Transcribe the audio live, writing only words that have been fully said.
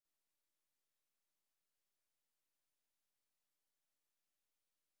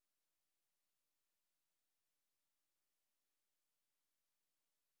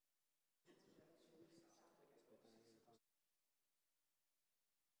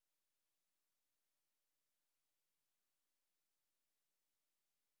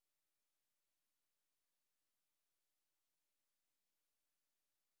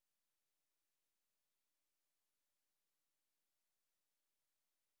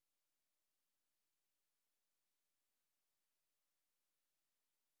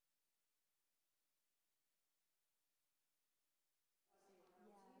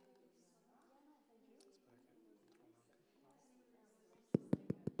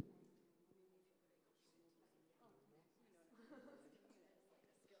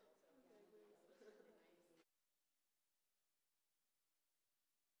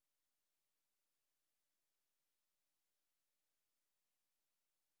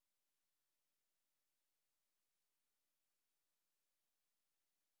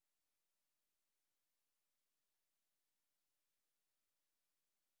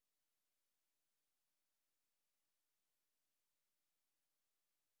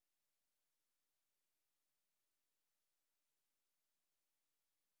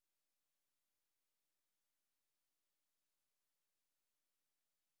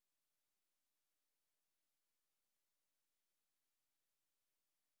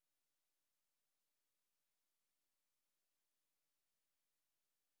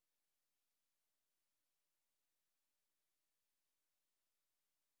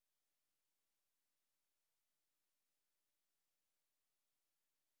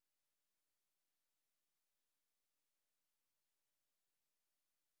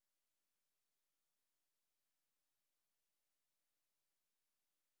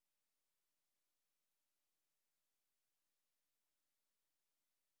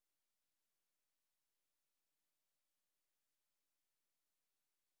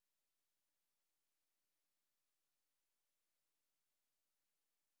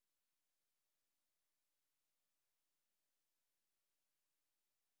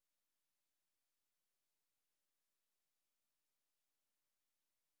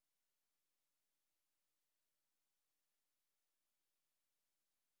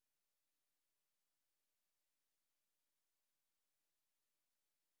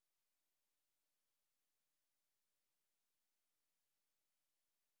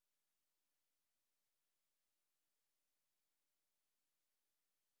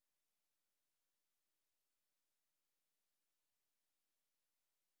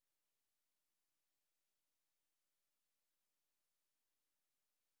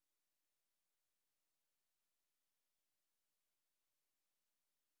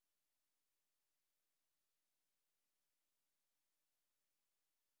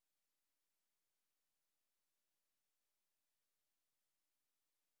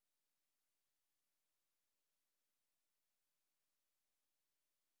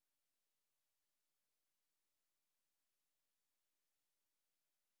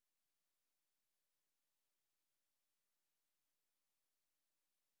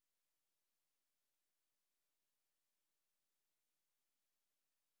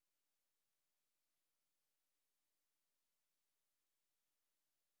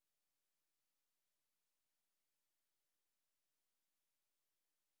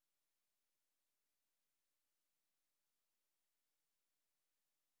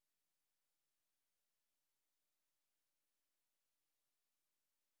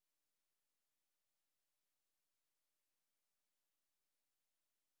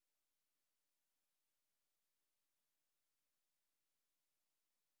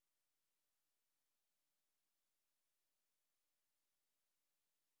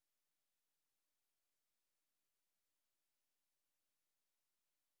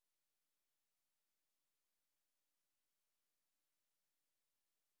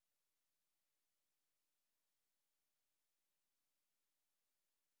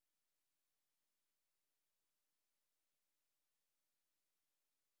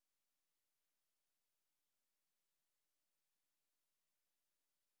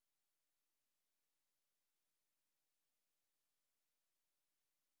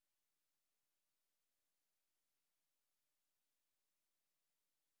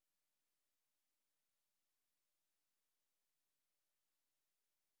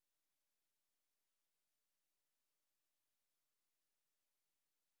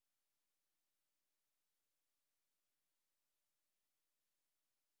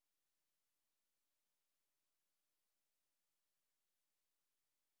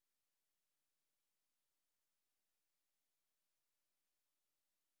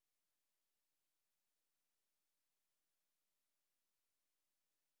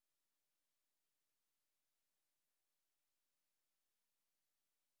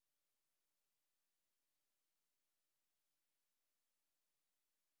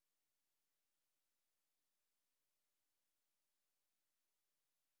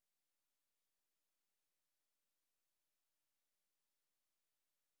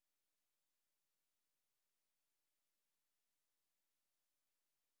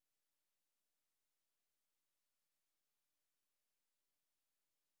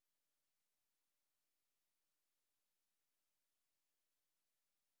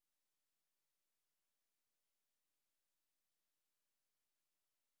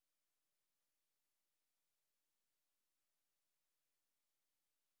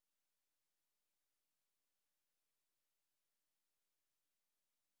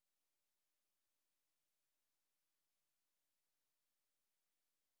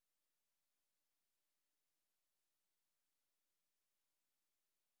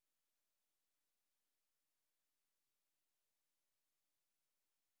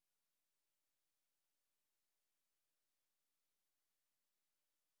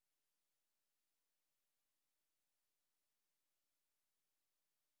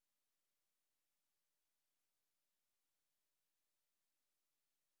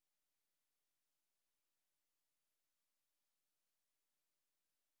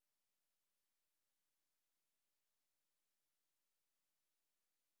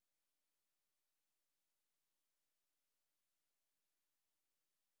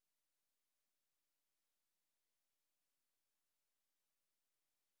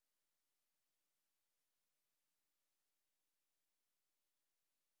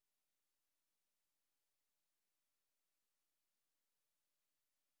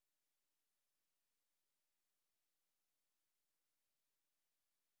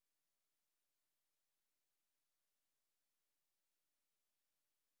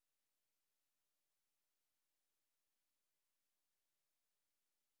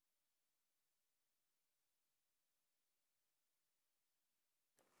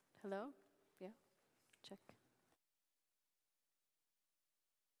Hello? Yeah, check.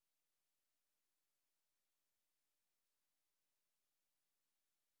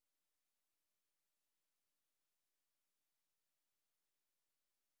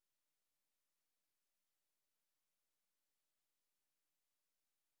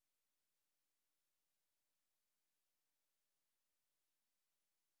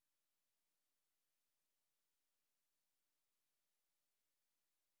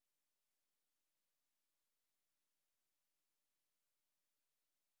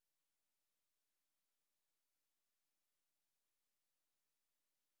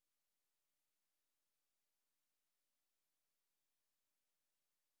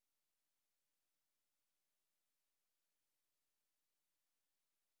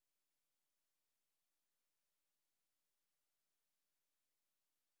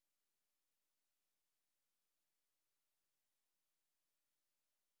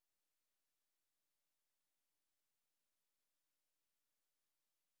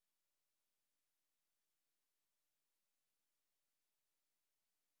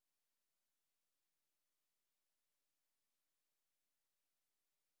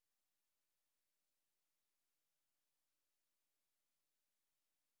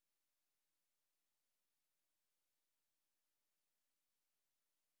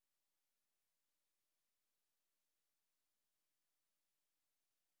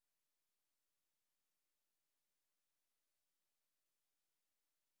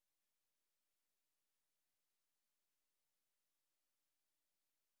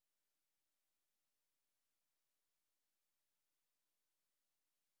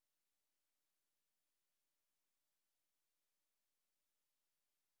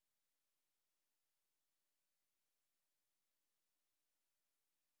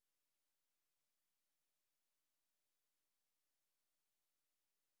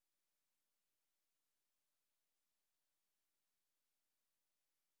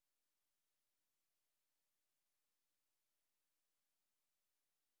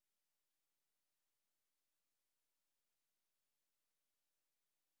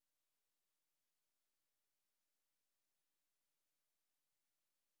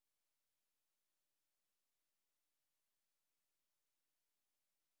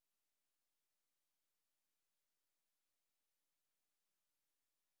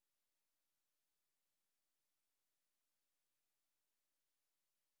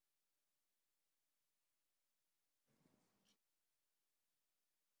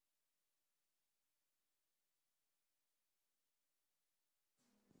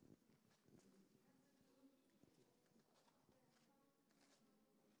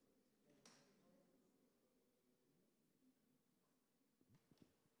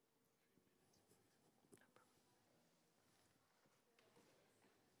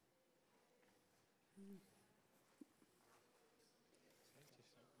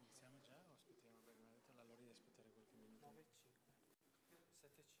 Iniziamo già o aspettiamo? Perché mi ha detto la Lori di aspettare qualche minuto. 9.05, 7.05,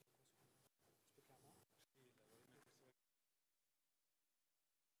 aspettiamo? Sì, la Lori mi ha chiesto.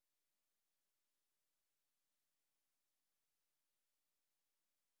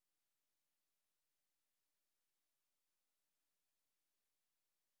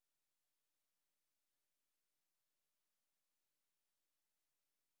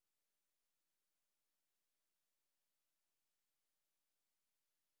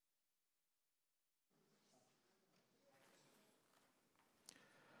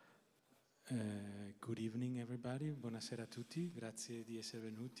 Good evening everybody, buonasera a tutti, grazie di essere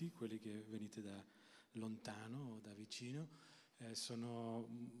venuti, quelli che venite da lontano o da vicino. Sono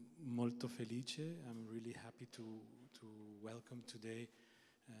molto felice, I'm really happy to welcome today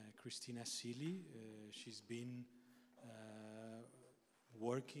Christina Seely. She's been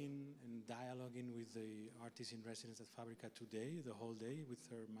working and dialoguing with the artists in residence at Fabrica today, the whole day, with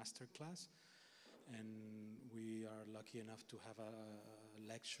her master class. And we are lucky enough to have a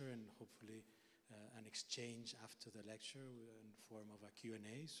lecture and hopefully an exchange after the lecture in form of a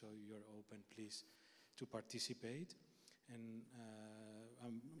Q&A, so you're open, please, to participate. And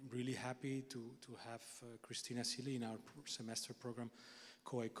I'm really happy to have Christina Seely in our semester program,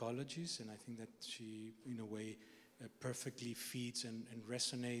 Co-Ecologies, and I think that she, in a way, perfectly feeds and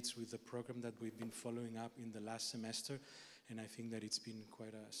resonates with the program that we've been following up in the last semester. And I think that it's been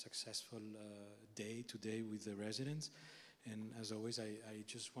quite a successful day today with the residents. And as always, I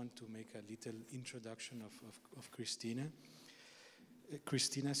just want to make a little introduction of Christina.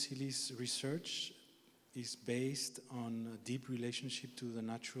 Christina Seely's research is based on a deep relationship to the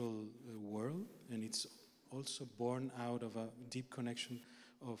natural world, and it's also born out of a deep connection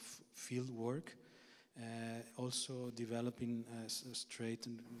of field work Also developing straight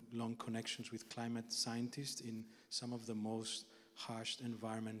and long connections with climate scientists in some of the most harsh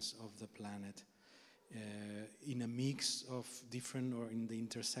environments of the planet. In a mix of different, or in the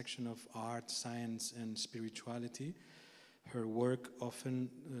intersection of art, science, and spirituality, her work often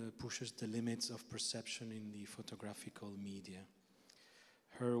pushes the limits of perception in the photographical media.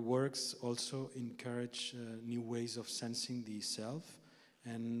 Her works also encourage new ways of sensing the self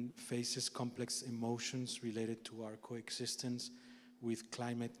and faces complex emotions related to our coexistence with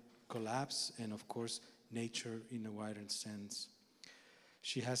climate collapse and, of course, nature in a wider sense.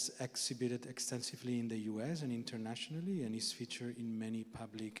 She has exhibited extensively in the US and internationally and is featured in many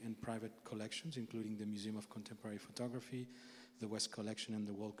public and private collections, including the Museum of Contemporary Photography, the West Collection, and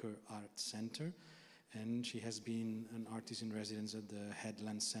the Walker Art Center. And she has been an artist in residence at the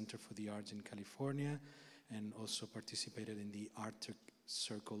Headland Center for the Arts in California, and also participated in the Art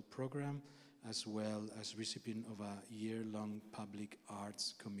Circle program, as well as recipient of a year-long public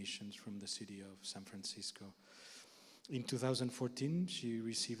arts commissions from the city of San Francisco. In 2014, she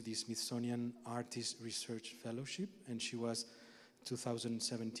received the Smithsonian Artist Research Fellowship, and she was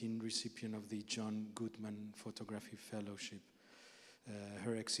 2017 recipient of the John Goodman Photography Fellowship.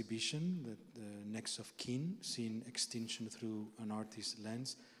 Her exhibition, the Next of Kin, Seeing Extinction Through an Artist's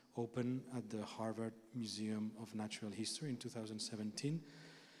Lens, opened at the Harvard Museum of Natural History in 2017,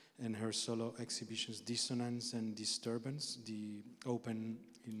 and her solo exhibitions Dissonance and Disturbance opened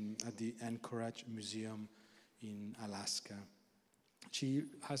at the Anchorage Museum in Alaska. She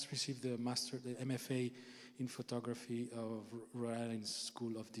has received the MFA in photography of Rhode Island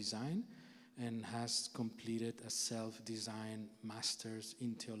School of Design, and has completed a self-designed master's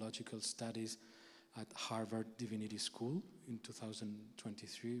in theological studies at Harvard Divinity School in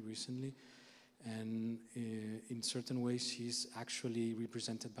 2023, recently. And in certain ways, she's actually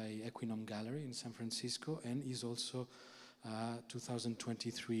represented by Equinome Gallery in San Francisco, and is also a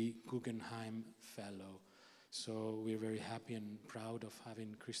 2023 Guggenheim Fellow. So we're very happy and proud of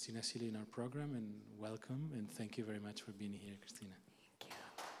having Christina Seely in our program, and welcome, and thank you very much for being here, Christina.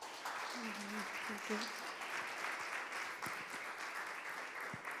 Thank you.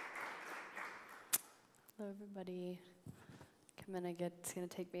 Hello, everybody. It's gonna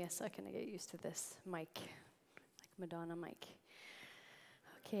take me a second to get used to this mic, like Madonna mic.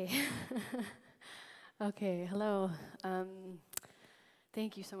 Okay. Okay. Hello.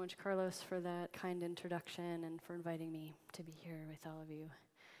 Thank you so much, Carlos, for that kind introduction and for inviting me to be here with all of you.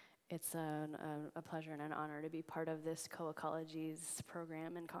 It's a pleasure and an honor to be part of this Co-Ecologies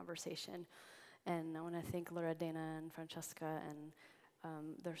program and conversation. And I want to thank Laura, Dana, and Francesca, and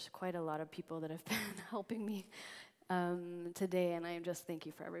there's quite a lot of people that have been helping me today, and I just thank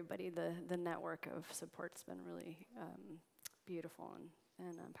you for everybody. The network of support's been really beautiful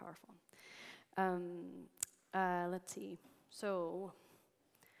and powerful. Let's see. So,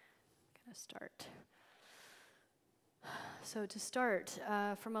 I'm going to start. So to start,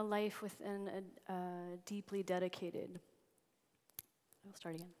 from a life within a deeply dedicated, I'll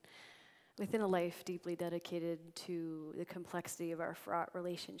start again. Within a life deeply dedicated to the complexity of our fraught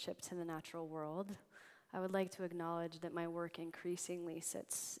relationships in the natural world, I would like to acknowledge that my work increasingly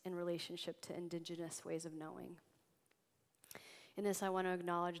sits in relationship to indigenous ways of knowing. In this, I want to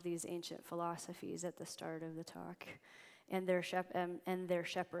acknowledge these ancient philosophies at the start of the talk, and their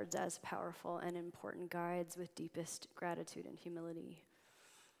shepherds as powerful and important guides with deepest gratitude and humility.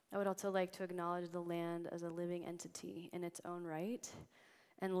 I would also like to acknowledge the land as a living entity in its own right.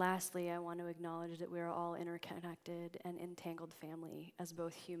 And lastly, I want to acknowledge that we are all interconnected and entangled family as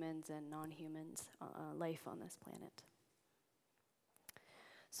both humans and non-humans, life on this planet.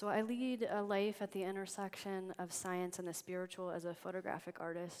 So I lead a life at the intersection of science and the spiritual as a photographic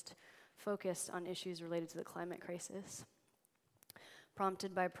artist focused on issues related to the climate crisis.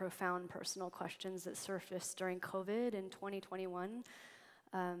 Prompted by profound personal questions that surfaced during COVID in 2021,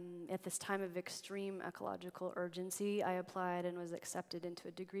 at this time of extreme ecological urgency, I applied and was accepted into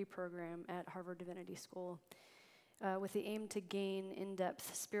a degree program at Harvard Divinity School with the aim to gain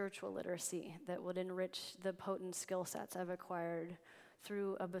in-depth spiritual literacy that would enrich the potent skill sets I've acquired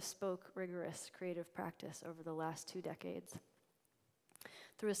through a bespoke, rigorous creative practice over the last 2 decades.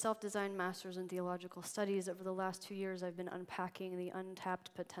 Through a self-designed master's in theological studies, over the last 2 years, I've been unpacking the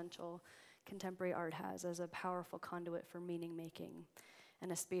untapped potential contemporary art has as a powerful conduit for meaning-making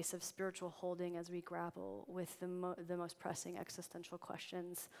and a space of spiritual holding as we grapple with the most pressing existential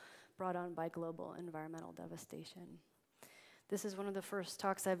questions brought on by global environmental devastation. This is one of the first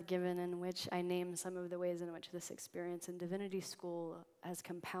talks I've given in which I name some of the ways in which this experience in Divinity School has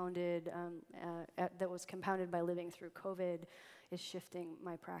compounded, that was compounded by living through COVID, is shifting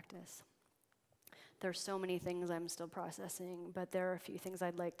my practice. There's so many things I'm still processing, but there are a few things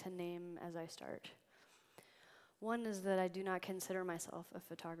I'd like to name as I start. One is that I do not consider myself a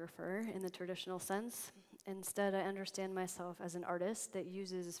photographer in the traditional sense. Instead, I understand myself as an artist that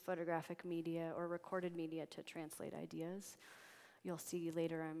uses photographic media or recorded media to translate ideas. You'll see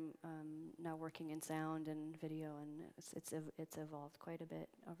later I'm now working in sound and video, and it's evolved quite a bit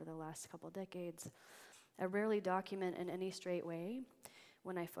over the last couple decades. I rarely document in any straight way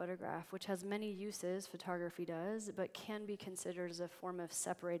when I photograph, which has many uses, photography does, but can be considered as a form of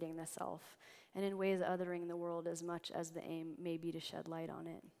separating the self, and in ways othering the world as much as the aim may be to shed light on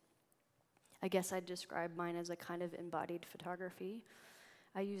it. I guess I'd describe mine as a kind of embodied photography.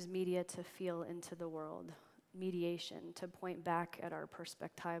 I use media to feel into the world, mediation, to point back at our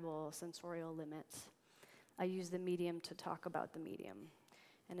perspectival sensorial limits. I use the medium to talk about the medium,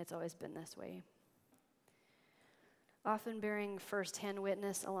 and it's always been this way. Often bearing first-hand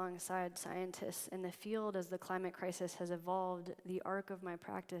witness alongside scientists in the field as the climate crisis has evolved, the arc of my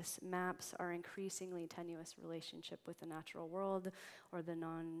practice maps our increasingly tenuous relationship with the natural world or the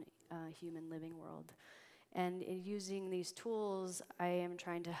non-human living world. And in using these tools, I am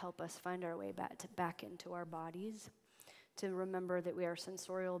trying to help us find our way back into our bodies, to remember that we are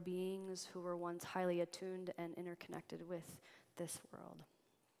sensorial beings who were once highly attuned and interconnected with this world.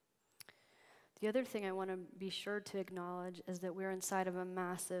 The other thing I want to be sure to acknowledge is that we're inside of a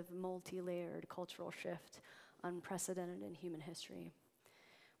massive, multi-layered cultural shift, unprecedented in human history.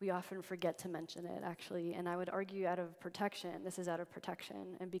 We often forget to mention it, actually, and I would argue out of protection, this is out of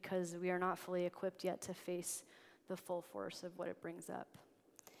protection, and because we are not fully equipped yet to face the full force of what it brings up.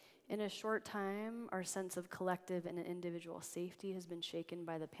 In a short time, our sense of collective and individual safety has been shaken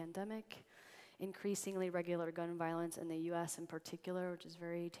by the pandemic, increasingly regular gun violence in the US in particular, which is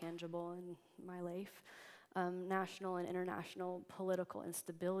very tangible in my life. National and international political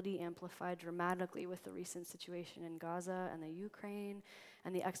instability amplified dramatically with the recent situation in Gaza and the Ukraine,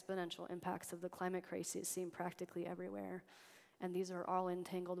 and the exponential impacts of the climate crisis seem practically everywhere, and these are all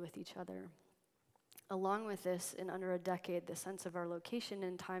entangled with each other. Along with this, in under a decade, the sense of our location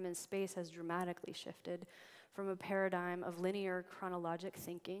in time and space has dramatically shifted from a paradigm of linear chronologic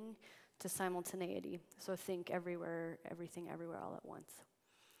thinking to simultaneity, so think everywhere, everything everywhere all at once.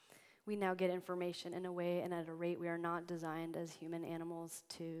 We now get information in a way and at a rate we are not designed as human animals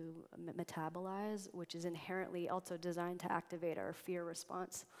to metabolize, which is inherently also designed to activate our fear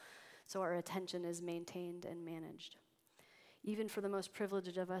response, so our attention is maintained and managed. Even for the most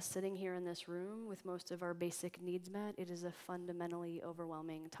privileged of us sitting here in this room with most of our basic needs met, it is a fundamentally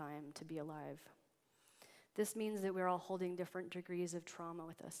overwhelming time to be alive. This means that we're all holding different degrees of trauma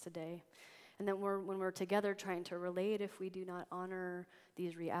with us today. And that when we're together trying to relate, if we do not honor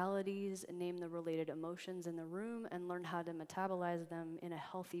these realities and name the related emotions in the room and learn how to metabolize them in a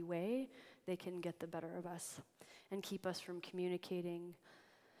healthy way, they can get the better of us and keep us from communicating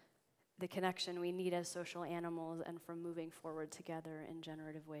the connection we need as social animals and from moving forward together in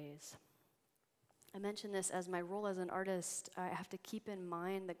generative ways. I mention this as my role as an artist. I have to keep in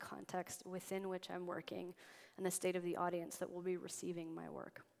mind the context within which I'm working and the state of the audience that will be receiving my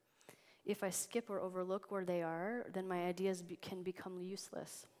work. If I skip or overlook where they are, then my ideas can become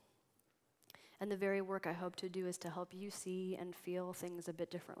useless. And the very work I hope to do is to help you see and feel things a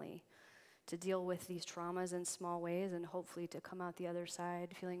bit differently, to deal with these traumas in small ways and hopefully to come out the other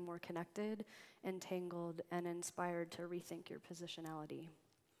side feeling more connected, entangled, and inspired to rethink your positionality.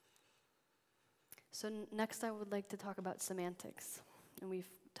 So next I would like to talk about semantics, and we've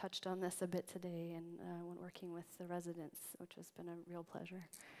touched on this a bit today and when working with the residents, which has been a real pleasure.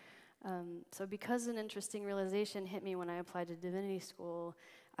 So because an interesting realization hit me when I applied to divinity school,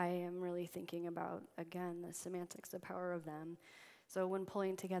 I am really thinking about, again, the semantics, the power of them. So when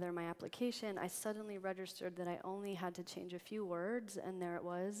pulling together my application, I suddenly registered that I only had to change a few words, and there it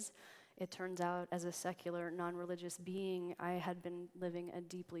was. It turns out, as a secular, non-religious being, I had been living a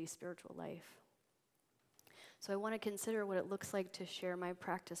deeply spiritual life. So I want to consider what it looks like to share my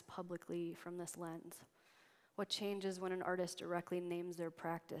practice publicly from this lens. What changes when an artist directly names their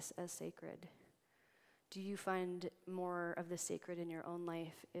practice as sacred? Do you find more of the sacred in your own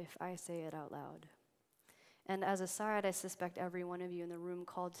life if I say it out loud? And as a side, I suspect every one of you in the room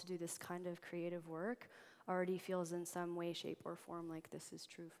called to do this kind of creative work already feels in some way, shape, or form like this is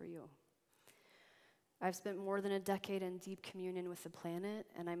true for you. I've spent more than a decade in deep communion with the planet,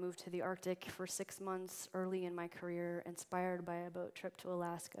 and I moved to the Arctic for 6 months early in my career, inspired by a boat trip to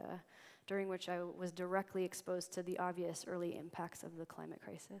Alaska, during which I was directly exposed to the obvious early impacts of the climate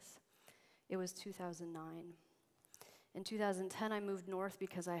crisis. It was 2009. In 2010, I moved north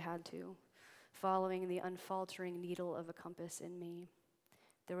because I had to, following the unfaltering needle of a compass in me.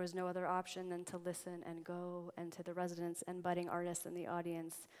 There was no other option than to listen and go, and to the residents and budding artists in the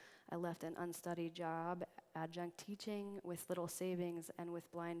audience, I left an unstudied job, adjunct teaching, with little savings and with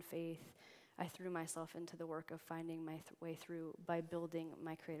blind faith. I threw myself into the work of finding my way through by building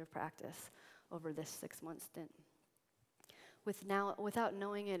my creative practice over this 6-month stint. Without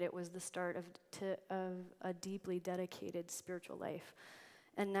knowing it, it was the start of a deeply dedicated spiritual life.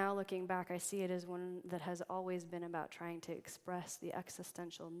 And now looking back, I see it as one that has always been about trying to express the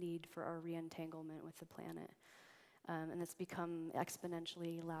existential need for our re-entanglement with the planet. And it's become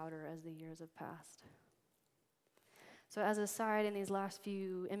exponentially louder as the years have passed. So as a side, in these last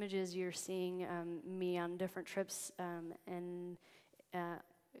few images, you're seeing me on different trips and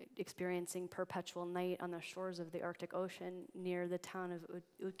experiencing perpetual night on the shores of the Arctic Ocean near the town of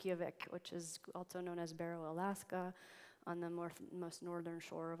Utqiagvik, which is also known as Barrow, Alaska, on the most northern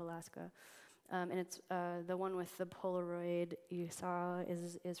shore of Alaska. And it's the one with the Polaroid you saw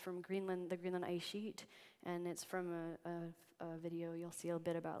is from Greenland, the Greenland ice sheet, and it's from a video you'll see a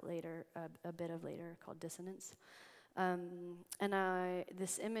bit of later called Dissonance.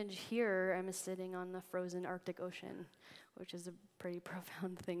 This image here, I'm sitting on the frozen Arctic Ocean, which is a pretty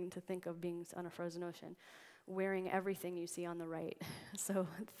profound thing to think of, being on a frozen ocean, wearing everything you see on the right. So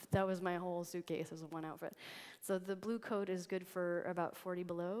that was my whole suitcase as one outfit. So the blue coat is good for about 40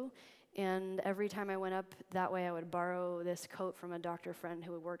 below. And every time I went up that way, I would borrow this coat from a doctor friend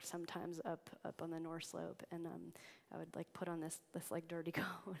who worked sometimes up on the North Slope, and I would like put on this like dirty coat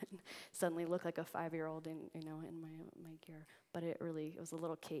and suddenly look like a 5-year-old in my gear. But it was a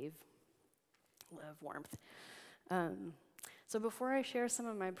little cave of warmth. So before I share some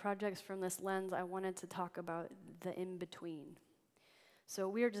of my projects from this lens, I wanted to talk about the in-between. So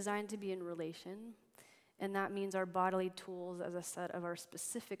we are designed to be in relation. And that means our bodily tools as a set of our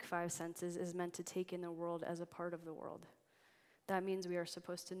specific 5 senses is meant to take in the world as a part of the world. That means we are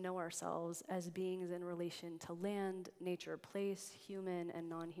supposed to know ourselves as beings in relation to land, nature, place, human, and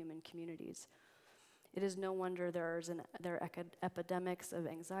non-human communities. It is no wonder there are epidemics of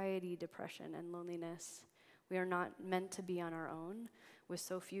anxiety, depression, and loneliness. We are not meant to be on our own, with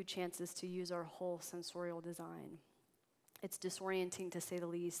so few chances to use our whole sensorial design. It's disorienting, to say the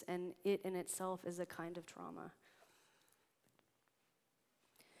least, and it in itself is a kind of trauma.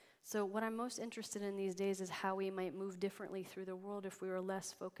 So what I'm most interested in these days is how we might move differently through the world if we were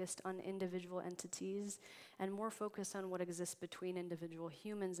less focused on individual entities and more focused on what exists between individual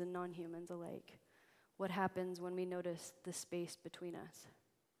humans and non-humans alike. What happens when we notice the space between us?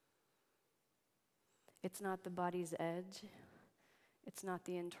 It's not the body's edge. It's not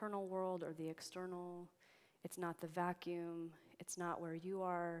the internal world or the external. It's not the vacuum, it's not where you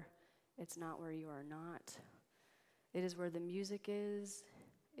are, it's not where you are not. It is where the music is,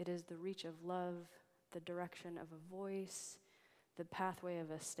 it is the reach of love, the direction of a voice, the pathway of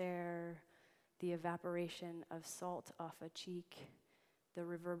a stare, the evaporation of salt off a cheek, the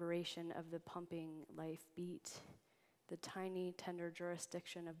reverberation of the pumping life beat, the tiny, tender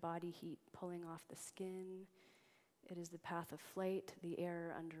jurisdiction of body heat pulling off the skin. It is the path of flight, the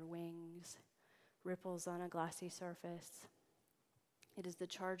air under wings, ripples on a glassy surface. It is the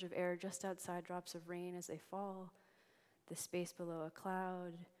charge of air just outside drops of rain as they fall, the space below a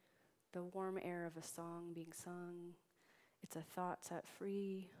cloud, the warm air of a song being sung. It's a thought set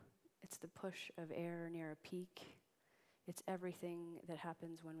free. It's the push of air near a peak. It's everything that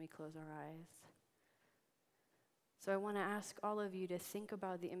happens when we close our eyes. So I want to ask all of you to think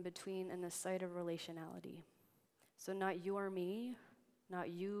about the in-between and the site of relationality. So not you or me, not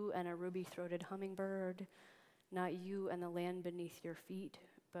you and a ruby-throated hummingbird, not you and the land beneath your feet,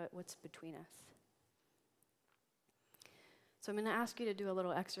 but what's between us. So I'm going to ask you to do a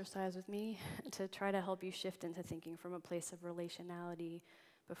little exercise with me to try to help you shift into thinking from a place of relationality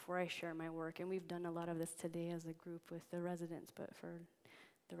before I share my work. And we've done a lot of this today as a group with the residents, but for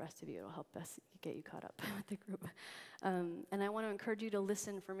the rest of you, it'll help us get you caught up with the group. And I want to encourage you to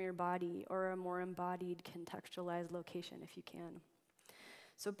listen from your body or a more embodied, contextualized location if you can.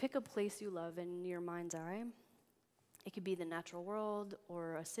 So pick a place you love in your mind's eye. It could be the natural world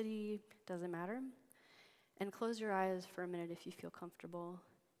or a city, doesn't matter. And close your eyes for a minute if you feel comfortable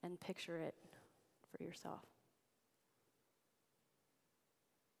and picture it for yourself.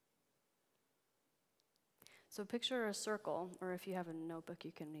 So picture a circle, or if you have a notebook,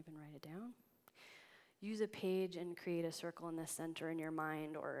 you can even write it down. Use a page and create a circle in the center in your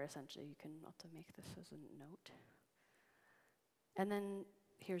mind, or essentially you can also make this as a note. And then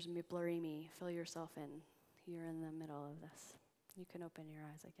here's blurry me, fill yourself in. You're in the middle of this. You can open your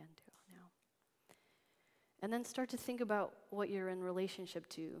eyes again too now. And then start to think about what you're in relationship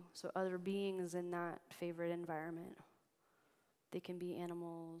to, so other beings in that favorite environment. They can be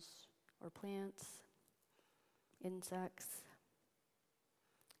animals or plants, insects,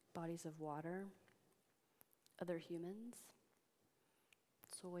 bodies of water, other humans,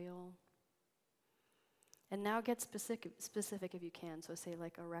 soil. And now get specific if you can. So say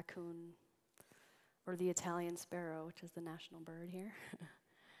like a raccoon or the Italian sparrow, which is the national bird here,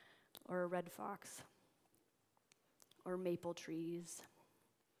 or a red fox, or maple trees.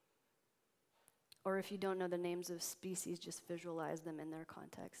 Or if you don't know the names of species, just visualize them in their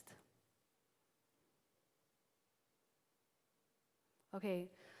context. Okay,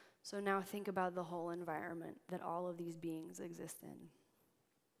 so now think about the whole environment that all of these beings exist in.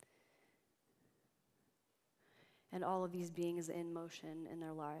 And all of these beings in motion in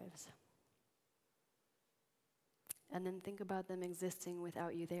their lives. And then think about them existing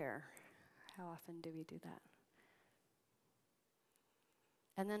without you there. How often do we do that?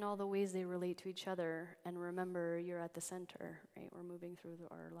 And then all the ways they relate to each other, and remember you're at the center, right? We're moving through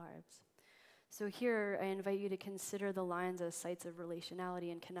our lives. So here, I invite you to consider the lines as sites of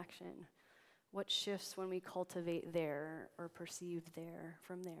relationality and connection. What shifts when we cultivate there, or perceive there,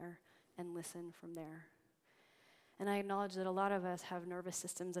 from there, and listen from there? And I acknowledge that a lot of us have nervous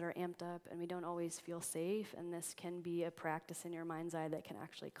systems that are amped up, and we don't always feel safe, and this can be a practice in your mind's eye that can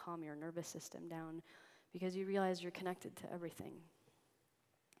actually calm your nervous system down, because you realize you're connected to everything.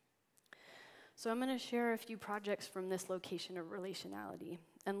 So I'm going to share a few projects from this location of relationality,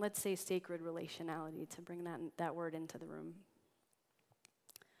 and let's say sacred relationality, to bring that word into the room.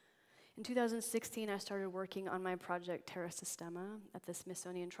 In 2016, I started working on my project Terra Sistema at the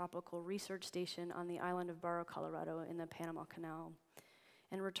Smithsonian Tropical Research Station on the island of Barro, Colorado in the Panama Canal,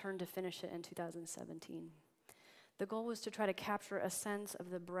 and returned to finish it in 2017. The goal was to try to capture a sense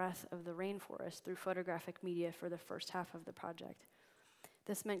of the breadth of the rainforest through photographic media for the first half of the project.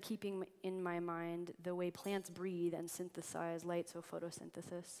 This meant keeping in my mind the way plants breathe and synthesize light, so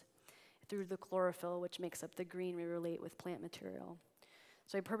photosynthesis, through the chlorophyll, which makes up the green we relate with plant material.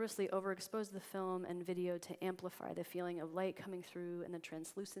 So I purposely overexposed the film and video to amplify the feeling of light coming through and the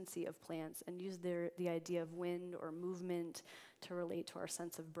translucency of plants, and used the idea of wind or movement to relate to our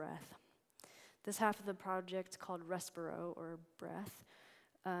sense of breath. This half of the project, called Respiro, or breath,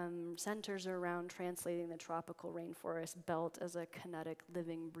 centers around translating the tropical rainforest belt as a kinetic,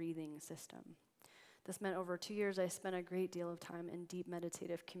 living, breathing system. This meant over 2 years I spent a great deal of time in deep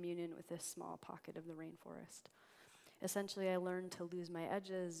meditative communion with this small pocket of the rainforest. Essentially, I learned to lose my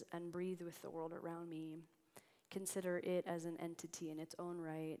edges and breathe with the world around me, consider it as an entity in its own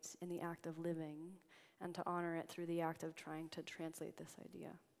right, in the act of living, and to honor it through the act of trying to translate this idea.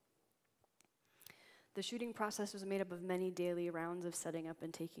 The shooting process was made up of many daily rounds of setting up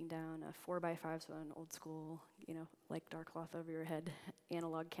and taking down a 4x5, so an old school, like dark cloth over your head,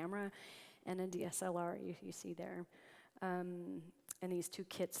 analog camera, and a DSLR you see there. And these two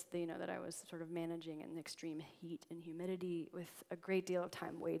kits, that I was sort of managing in extreme heat and humidity, with a great deal of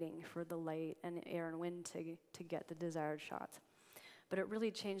time waiting for the light and air and wind to get the desired shots. But it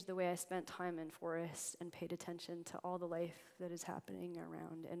really changed the way I spent time in forests and paid attention to all the life that is happening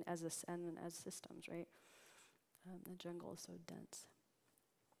around and as systems, right? The jungle is so dense.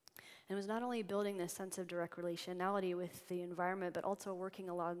 And it was not only building this sense of direct relationality with the environment, but also working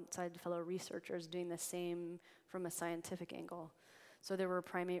alongside fellow researchers doing the same from a scientific angle. So there were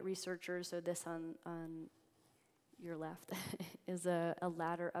primate researchers, so this on your left is a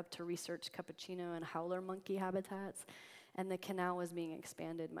ladder up to research capuchino and howler monkey habitats. And the canal was being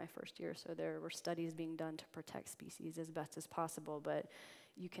expanded my first year, so there were studies being done to protect species as best as possible, but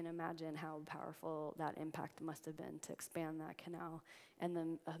you can imagine how powerful that impact must have been to expand that canal, and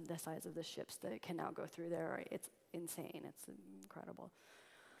then the size of the ships that can now go through there. It's insane, it's incredible.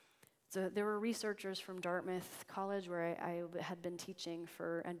 So there were researchers from Dartmouth College, where I had been teaching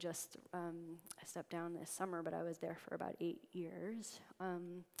I stepped down this summer, but I was there for about 8 years.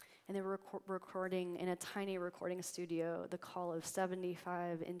 And they were recording in a tiny recording studio the call of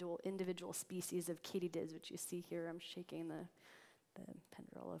 75 individual species of katydids, which you see here. I'm shaking the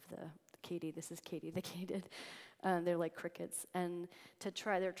pendril of the Katy. This is Katy, the katydid. They're like crickets. And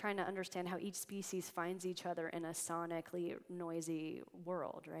they're trying to understand how each species finds each other in a sonically noisy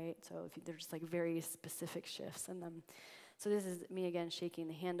world, right? So there's like very specific shifts in them. So this is me again shaking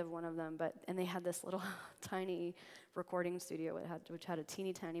the hand of one of them, and they had this little tiny recording studio which had a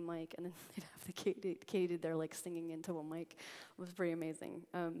teeny tiny mic, and then they'd have the katydid there like singing into a mic. It was pretty amazing.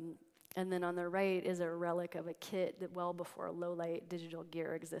 And then on the right is a relic of a kit that well before low-light digital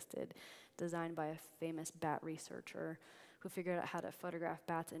gear existed, designed by a famous bat researcher who figured out how to photograph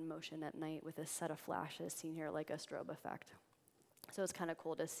bats in motion at night with a set of flashes seen here like a strobe effect. So it's kind of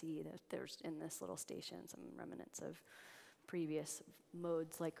cool to see that there's in this little station some remnants of previous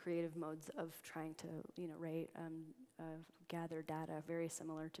modes, like creative modes of trying to, write, gather data, very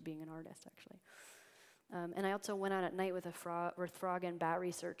similar to being an artist, actually. And I also went out at night with frog and bat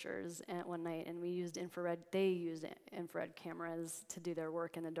researchers one night, and they used infrared cameras to do their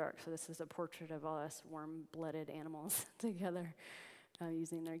work in the dark. So this is a portrait of all us warm-blooded animals together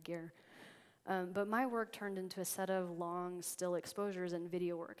using their gear. But my work turned into a set of long, still exposures and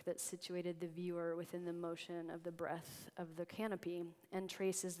video work that situated the viewer within the motion of the breath of the canopy and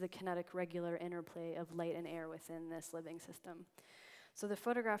traces the kinetic regular interplay of light and air within this living system. So the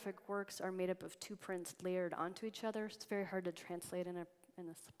photographic works are made up of 2 prints layered onto each other. It's very hard to translate in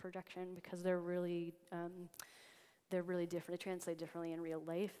this projection because they're really different. They translate differently in real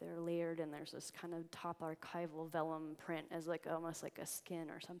life. They're layered, and there's this kind of top archival vellum print as almost like a skin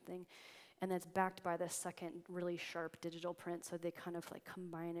or something. And that's backed by the second really sharp digital print, so they kind of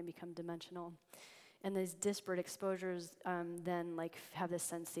combine and become dimensional. And these disparate exposures then have this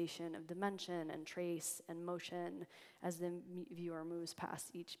sensation of dimension and trace and motion as the viewer moves past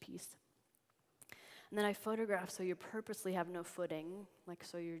each piece. And then I photograph, so you purposely have no footing,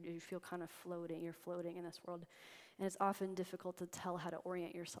 so you feel kind of floating. You're floating in this world, and it's often difficult to tell how to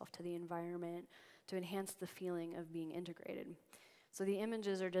orient yourself to the environment to enhance the feeling of being integrated. So the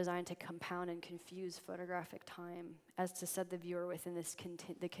images are designed to compound and confuse photographic time as to set the viewer within this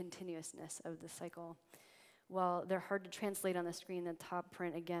the continuousness of the cycle. While they're hard to translate on the screen, the top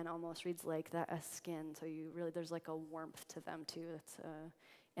print again almost reads like a skin. So there's a warmth to them too.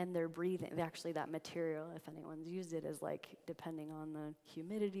 And they're breathing. Actually, that material, if anyone's used it, is depending on the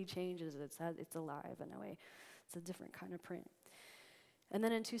humidity changes, it's alive in a way. It's a different kind of print. And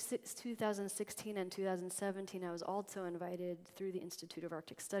then in 2016 and 2017, I was also invited through the Institute of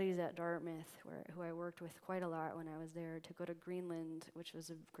Arctic Studies at Dartmouth, who I worked with quite a lot when I was there, to go to Greenland, which was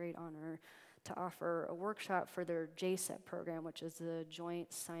a great honor, to offer a workshop for their JSEP program, which is the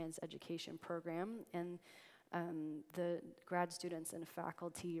Joint Science Education Program. And the grad students and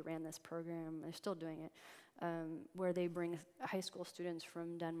faculty ran this program. They're still doing it, where they bring high school students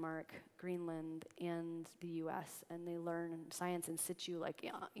from Denmark, Greenland, and the US, and they learn science in situ,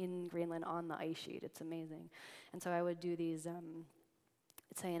 in Greenland on the ice sheet. It's amazing. And so I would do these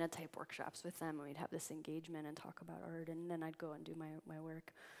type workshops with them, and we'd have this engagement and talk about art, and then I'd go and do my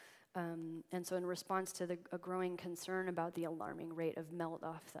work. And so in response to a growing concern about the alarming rate of melt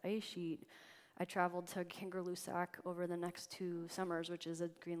off the ice sheet, I traveled to Kangerlussuaq over the next 2 summers, which is a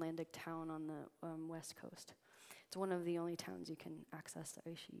Greenlandic town on the west coast. It's one of the only towns you can access the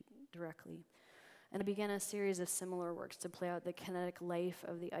ice sheet directly. And I began a series of similar works to play out the kinetic life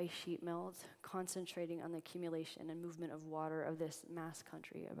of the ice sheet melt, concentrating on the accumulation and movement of water of this mass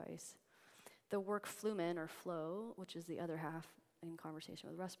country of ice. The work Flumen, or Flow, which is the other half in conversation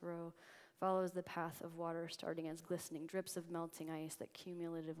with Respiro, follows the path of water starting as glistening drips of melting ice that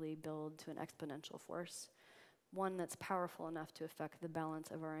cumulatively build to an exponential force, one that's powerful enough to affect the balance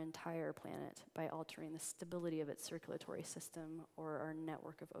of our entire planet by altering the stability of its circulatory system or our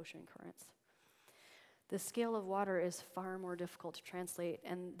network of ocean currents. The scale of water is far more difficult to translate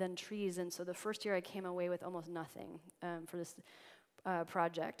than trees, and so the first year I came away with almost nothing for this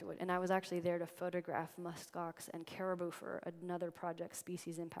project, and I was actually there to photograph muskox and caribou for another project,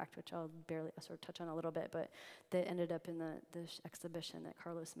 Species Impact, which I'll sort of touch on a little bit, but that ended up in the exhibition that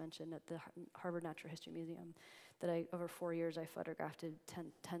Carlos mentioned at the Harvard Natural History Museum. That over 4 years I photographed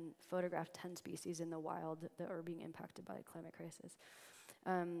 10 species in the wild that are being impacted by the climate crisis.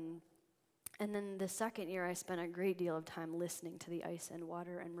 And then the second year, I spent a great deal of time listening to the ice and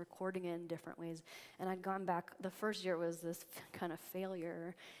water and recording it in different ways. And I'd gone back, the first year was this kind of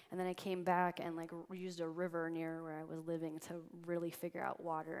failure, and then I came back and used a river near where I was living to really figure out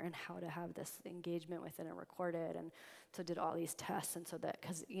water and how to have this engagement with it and record it. And so did all these tests, and so that,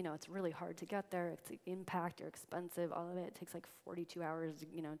 because it's really hard to get there, it's impact, you're expensive, all of it takes 42 hours,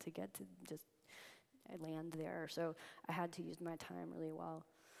 to get to just land there. So I had to use my time really well.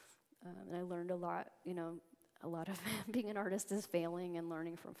 And I learned a lot, a lot of being an artist is failing and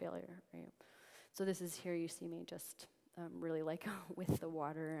learning from failure, right? So this is here you see me just really with the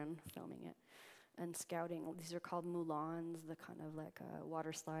water and filming it and scouting. These are called moulins, the kind of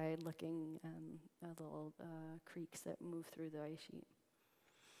water slide looking little creeks that move through the ice sheet.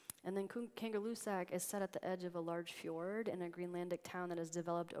 And then Kangerlussuaq is set at the edge of a large fjord in a Greenlandic town that is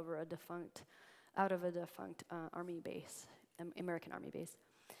developed out of a defunct army base, American army base.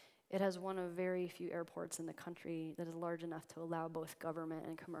 It has one of very few airports in the country that is large enough to allow both government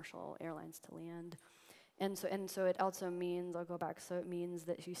and commercial airlines to land. And so it also means, I'll go back, so it means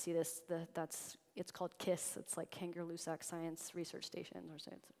that you see this, it's called KISS, it's Kangerlussuaq Science Research Station, or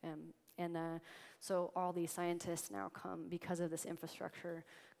so it's And so all these scientists now come, because of this infrastructure,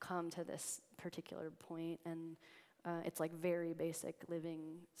 come to this particular point, and it's like very basic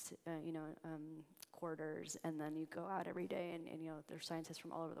living, quarters, and then you go out every day, and there's scientists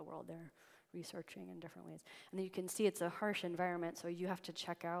from all over the world there researching in different ways. And then you can see it's a harsh environment, so you have to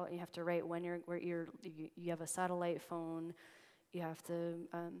check out, and you have to write when you have a satellite phone, you have to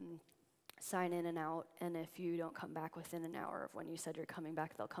sign in and out, and if you don't come back within an hour of when you said you're coming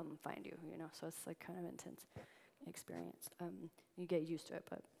back, they'll come and find you, so it's like kind of intense experience. You get used to it,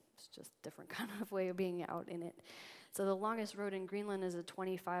 but it's just different kind of way of being out in it. So the longest road in Greenland is a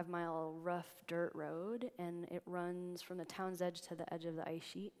 25-mile rough dirt road, and it runs from the town's edge to the edge of the ice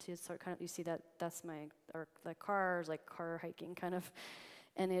sheet. So it's sort of you see that's the cars, like car hiking kind of.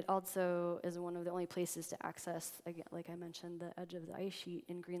 And it also is one of the only places to access, again, like I mentioned, the edge of the ice sheet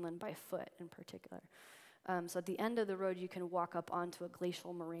in Greenland by foot in particular. So at the end of the road, you can walk up onto a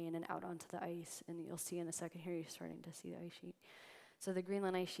glacial moraine and out onto the ice, and you'll see in a second here, you're starting to see the ice sheet. So the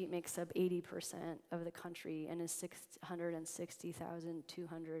Greenland ice sheet makes up 80% of the country and is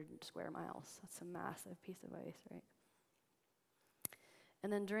 660,200 square miles. That's a massive piece of ice, right?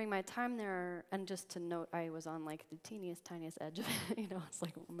 And then during my time there, and just to note, I was on like the teeniest, tiniest edge of it, it's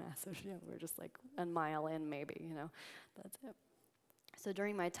like massive, we're just like a mile in maybe, that's it. So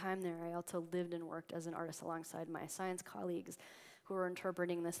during my time there, I also lived and worked as an artist alongside my science colleagues who were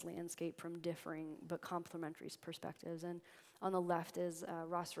interpreting this landscape from differing but complementary perspectives. And on the left is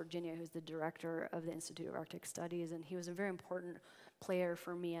Ross Virginia, who's the director of the Institute of Arctic Studies, and he was a very important player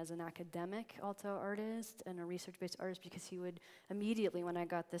for me as an academic alto artist and a research-based artist, because he would immediately, when I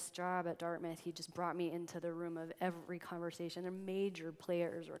got this job at Dartmouth, he just brought me into the room of every conversation. Their major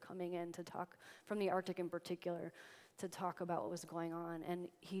players were coming in to talk, from the Arctic in particular, to talk about what was going on, and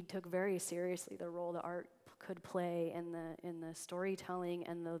he took very seriously the role that art could play in the storytelling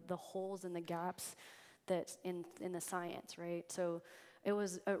and the holes and the gaps that's in the science, right? So it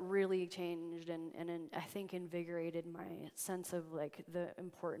really changed and I think invigorated my sense of like the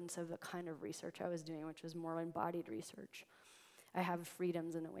importance of the kind of research I was doing, which was more embodied research. I have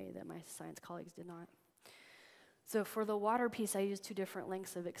freedoms in a way that my science colleagues did not. So for the water piece, I used 2 different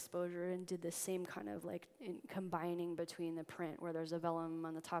lengths of exposure and did the same kind of like combining between the print, where there's a vellum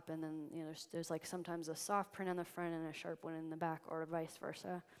on the top and then there's like sometimes a soft print on the front and a sharp one in the back, or vice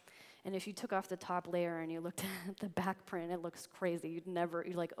versa. And if you took off the top layer and you looked at the back print, it looks crazy. You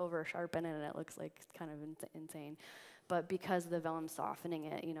like over sharpen it and it looks like kind of insane. But because the vellum's softening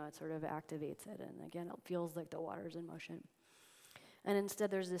it, it sort of activates it, and again, it feels like the water's in motion. And instead,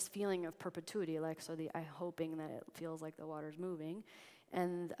 there's this feeling of perpetuity, I'm hoping that it feels like the water's moving.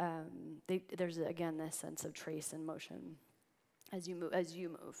 And there's, again, this sense of trace and motion as you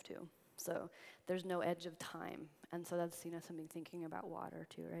move too. So there's no edge of time. And so that's, something thinking about water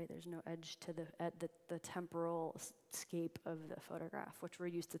too, right? There's no edge to the temporal scape of the photograph, which we're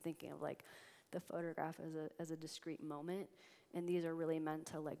used to thinking of like the photograph as a discrete moment. And these are really meant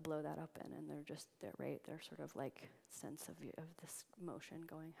to like blow that up in, and they're sort of like sense of this motion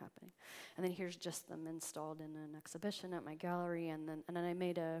happening. And then here's just them installed in an exhibition at my gallery, and then I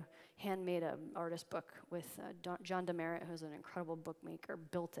handmade an artist book with John Demerit, who's an incredible bookmaker,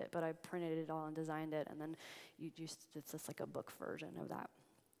 built it, but I printed it all and designed it, and then it's just like a book version of that.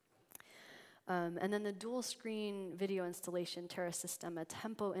 And then the dual screen video installation Terra Systema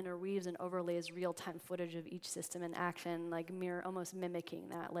Tempo interweaves and overlays real-time footage of each system in action, like almost mimicking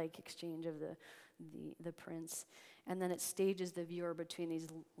that like exchange of the prints. And then it stages the viewer between these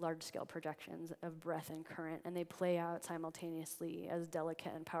large-scale projections of breath and current, and they play out simultaneously as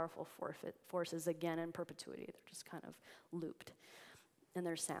delicate and powerful forces, again in perpetuity. They're just kind of looped. And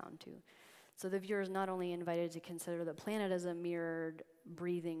there's sound too. So the viewer is not only invited to consider the planet as a mirrored,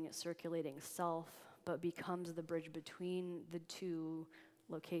 breathing, circulating self, but becomes the bridge between the 2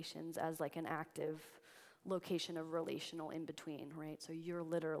 locations as like an active location of relational in between, right? So you're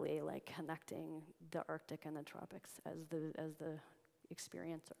literally like connecting the Arctic and the tropics as the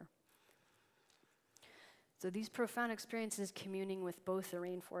experiencer. So these profound experiences communing with both the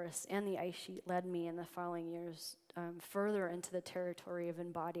rainforests and the ice sheet led me in the following years further into the territory of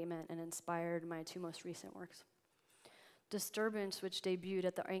embodiment and inspired my 2 most recent works. Disturbance, which debuted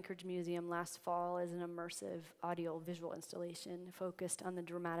at the Anchorage Museum last fall, is an immersive audio-visual installation focused on the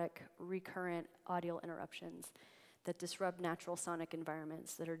dramatic, recurrent audio interruptions that disrupt natural sonic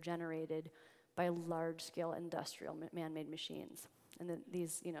environments that are generated by large-scale industrial man-made machines. And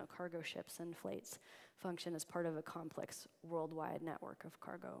these, cargo ships and flights function as part of a complex worldwide network of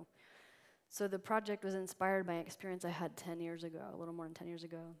cargo. So the project was inspired by an experience I had 10 years ago, a little more than 10 years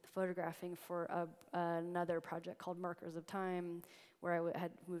ago, photographing for another project called Markers of Time, where I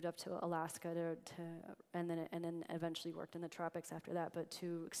had moved up to Alaska and then eventually worked in the tropics after that, but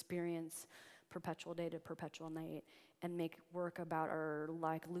to experience perpetual day to perpetual night and make work about our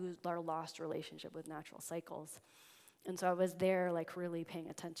lost relationship with natural cycles. And so I was there, like, really paying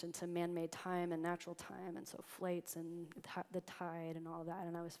attention to man-made time and natural time, and so flights and the tide and all that.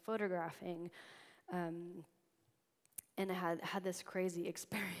 And I was photographing, and I had this crazy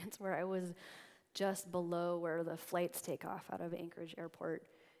experience where I was just below where the flights take off out of Anchorage Airport,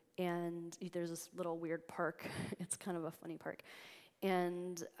 and there's this little weird park. It's kind of a funny park,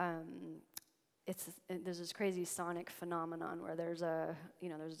 and there's this crazy sonic phenomenon where there's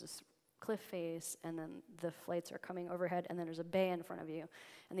this cliff face, and then the flights are coming overhead, and then there's a bay in front of you,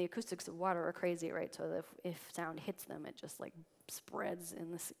 and the acoustics of water are crazy, right? So if sound hits them, it just like spreads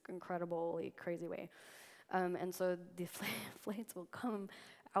in this incredibly crazy way, and so the flights will come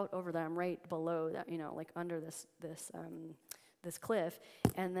out over them right below that, like under this cliff,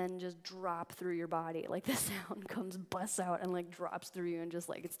 and then just drop through your body. Like the sound busts out and like drops through you, and just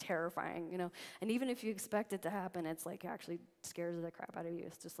like it's terrifying, And even if you expect it to happen, it's like actually scares the crap out of you.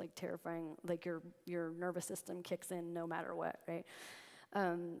 It's just like terrifying. Like your nervous system kicks in no matter what, right?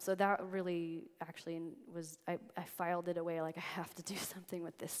 So that really actually was, I filed it away, like I have to do something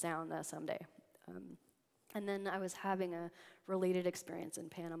with this sound someday. And then I was having a related experience in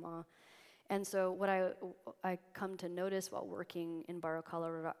Panama. And so what I come to notice while working in Barro,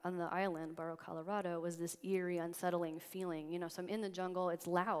 Colorado, on the island, Barro, Colorado, was this eerie, unsettling feeling. So I'm in the jungle, it's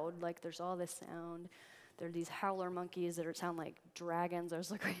loud, like there's all this sound. There are these howler monkeys that sound like dragons,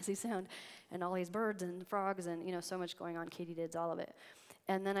 there's a crazy sound, and all these birds and frogs and, so much going on, katydids, all of it.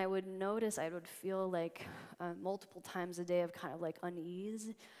 And then I would feel like multiple times a day of kind of like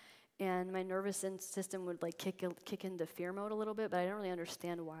unease. And my nervous system would like kick into fear mode a little bit, but I didn't really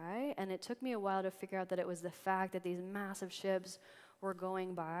understand why. And it took me a while to figure out that it was the fact that these massive ships were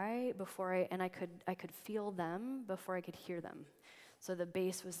going by I could feel them before I could hear them. So the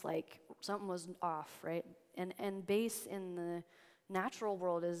bass was like, something was off, right? And bass in the natural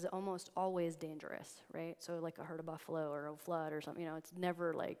world is almost always dangerous, right? So like a herd of buffalo or a flood or something, it's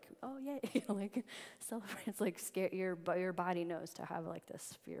never like, oh yay, like celebrate. It's like your body knows to have like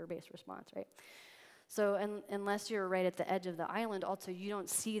this fear-based response, right? So unless you're right at the edge of the island, also you don't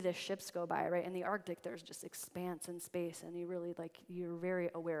see the ships go by, right? In the Arctic, there's just expanse and space, and you're very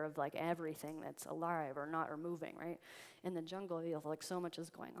aware of like everything that's alive or not or moving, right? In the jungle, you have like so much is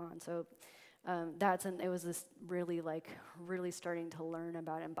going on. So it was this really starting to learn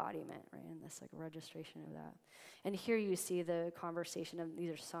about embodiment, right, and this like registration of that. And here you see the conversation of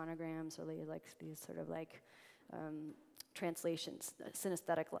these are sonograms, so these sort of like translations,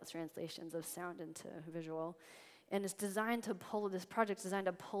 synesthetic translations of sound into visual. And this project's designed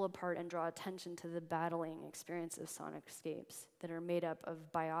to pull apart and draw attention to the battling experience of sonicscapes that are made up of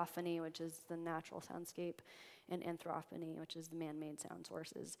biophony, which is the natural soundscape, and anthrophony, which is the man-made sound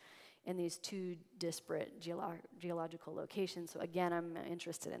sources, in these two disparate geological locations. So again, I'm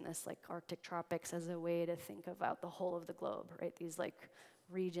interested in this like Arctic tropics as a way to think about the whole of the globe, right? These like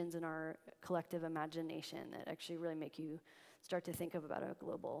regions in our collective imagination that actually really make you start to think about a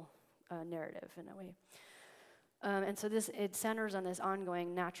global narrative in a way. And so it centers on this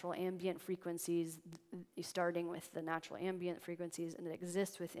ongoing natural ambient frequencies, starting with the natural ambient frequencies, and it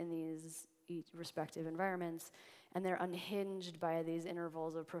exists within these respective environments, and they're unhinged by these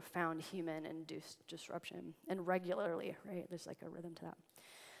intervals of profound human-induced disruption, and regularly, right? There's like a rhythm to that.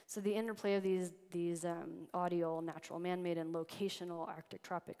 So the interplay of these audio, natural, man-made, and locational Arctic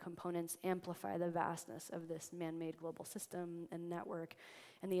tropic components amplify the vastness of this man-made global system and network,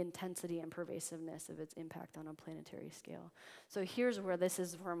 and the intensity and pervasiveness of its impact on a planetary scale. So here's where this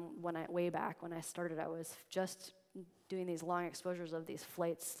is from way back when I started. I was just doing these long exposures of these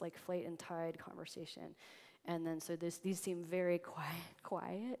flights, like flight and tide conversation. And then so these seem very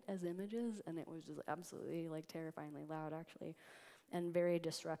quiet as images, and it was just absolutely like terrifyingly loud actually, and very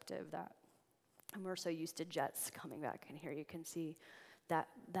disruptive. And we're so used to jets coming back, and here you can see that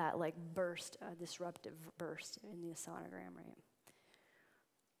like burst, disruptive burst in the sonogram, right?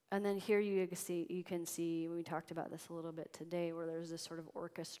 And then here you can see, we talked about this a little bit today, where there's this sort of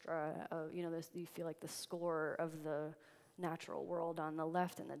orchestra of, you feel like the score of the natural world on the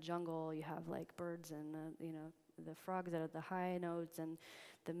left in the jungle. You have like birds and the frogs at the high notes and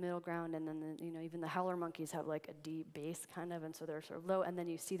the middle ground, and then even the howler monkeys have like a deep bass kind of, and so they're sort of low. And then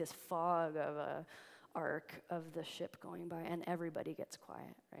you see this fog of a arc of the ship going by, and everybody gets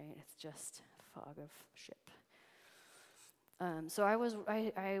quiet, right? It's just fog of ship. So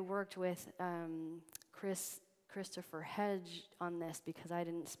I worked with Christopher Hedge on this because I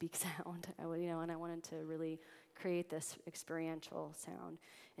didn't speak sound, and I wanted to really create this experiential sound.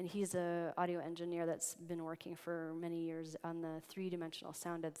 And he's an audio engineer that's been working for many years on the three-dimensional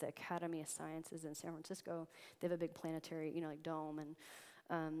sound at the Academy of Sciences in San Francisco. They have a big planetary, like dome,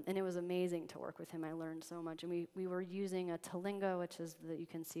 and it was amazing to work with him. I learned so much. And we were using a Talinga, which is that you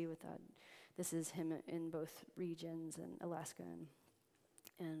can see with that. This is him in both regions, in Alaska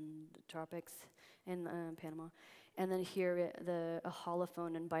and the tropics, in Panama. And then here, a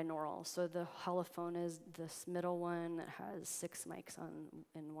holophone and binaural. So the holophone is this middle one that has 6 mics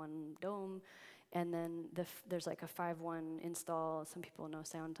in one dome. And then there's like a 5-1 install. Some people know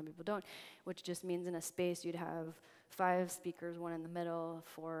sound, some people don't, which just means in a space you'd have 5 speakers, 1 in the middle,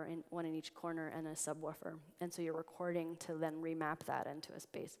 1 in each corner, and a subwoofer. And so you're recording to then remap that into a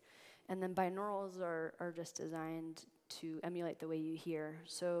space. And then binaurals are just designed to emulate the way you hear.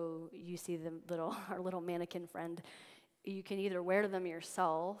 So you see our little mannequin friend. You can either wear them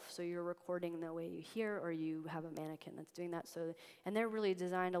yourself, so you're recording the way you hear, or you have a mannequin that's doing that. And they're really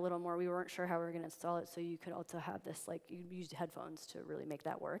designed a little more. We weren't sure how we were going to install it, so you could also have this, you used headphones to really make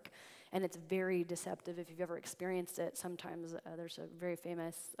that work. And it's very deceptive if you've ever experienced it. Sometimes there's a very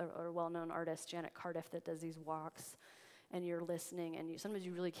famous or well-known artist, Janet Cardiff, that does these walks. And you're listening, and sometimes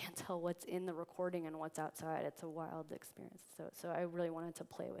you really can't tell what's in the recording and what's outside. It's a wild experience. So I really wanted to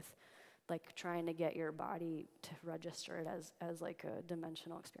play with, trying to get your body to register it as like a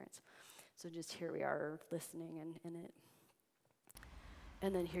dimensional experience. So just here we are listening in it.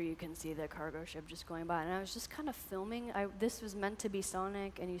 And then here you can see the cargo ship just going by. And I was just kind of filming. This was meant to be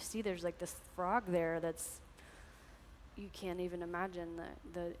sonic, and you see there's like this frog there that's, you can't even imagine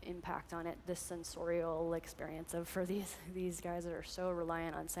the impact on it, this sensorial experience for these guys that are so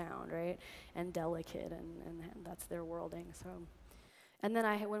reliant on sound, right? And delicate, and that's their worlding. So, and then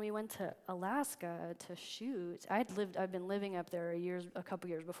when we went to Alaska to shoot, I'd been living up there a couple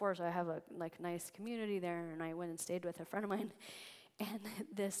years before, so I have a nice community there, and I went and stayed with a friend of mine. And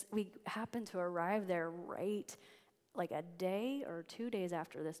we happened to arrive there right a day or 2 days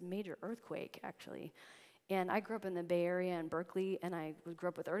after this major earthquake, actually. And I grew up in the Bay Area in Berkeley, and I grew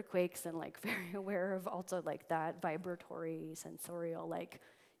up with earthquakes and very aware of also that vibratory, sensorial,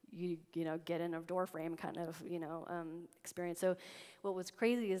 you get in a door frame kind of, experience. So what was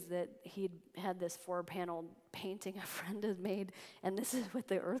crazy is that he'd had this 4-panel painting a friend had made, and this is what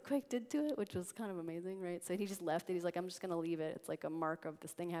the earthquake did to it, which was kind of amazing, right? So he just left it. He's like, I'm just going to leave it. It's like a mark of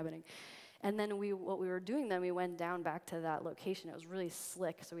this thing happening. And then we went down back to that location. It was really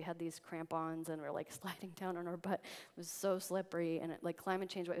slick, so we had these crampons, and we're sliding down on our butt. It was so slippery, and climate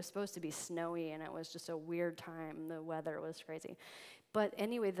change. It was supposed to be snowy, and it was just a weird time. The weather was crazy. But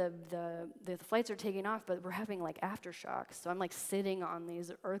anyway, the flights are taking off, but we're having aftershocks. So I'm sitting on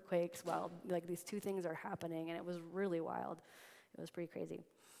these earthquakes while these two things are happening, and it was really wild. It was pretty crazy.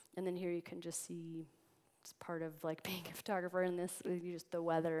 And then here you can just see. It's part of being a photographer in this. The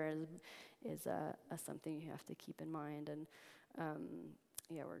weather is something you have to keep in mind, and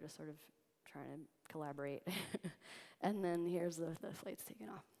we're just sort of trying to collaborate. And then here's the flights taking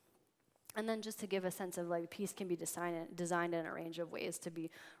off. And then just to give a sense of a piece can be designed in a range of ways to be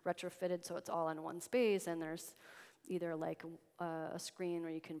retrofitted, so it's all in one space, and there's either a screen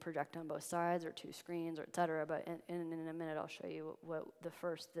where you can project on both sides, or 2 screens, or et cetera. But in a minute I'll show you what the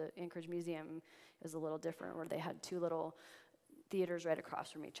Anchorage Museum is a little different, where they had 2 little theaters right across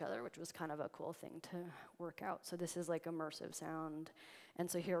from each other, which was kind of a cool thing to work out. So this is immersive sound. And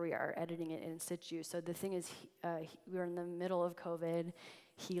so here we are editing it in situ. So the thing is, we were in the middle of COVID.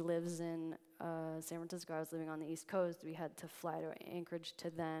 He lives in San Francisco. I was living on the East Coast. We had to fly to Anchorage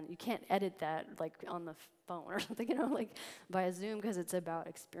to then. You can't edit that on the phone or something, via Zoom, because it's about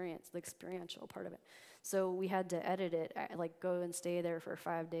experience, the experiential part of it. So we had to edit it, go and stay there for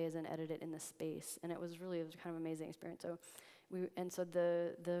 5 days and edit it in the space. And it was kind of an amazing experience. So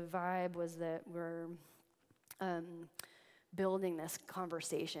the vibe was that we're building this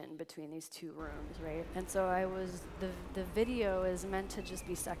conversation between these 2 rooms, right? And so the video is meant to just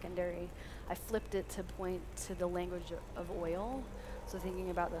be secondary. I flipped it to point to the language of oil. So thinking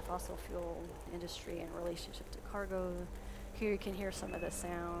about the fossil fuel industry in relationship to cargo. Here you can hear some of the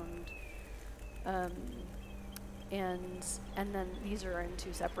sound. And then these are in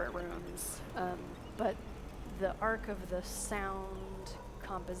 2 separate rooms. But the arc of the sound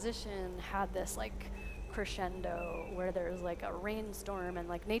composition had this crescendo where there's a rainstorm, and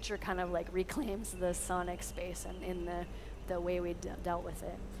nature kind of reclaims the sonic space and in the way we dealt with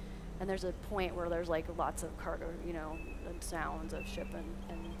it. And there's a point where there's lots of cargo, and sounds of ship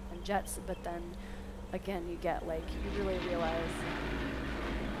and jets, but then again, you get like, you really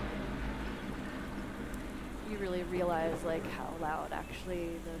realize like how loud actually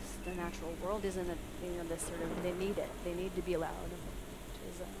the natural world is, and this sort of, they need it. They need to be loud.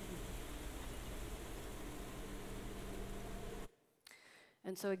 Which is,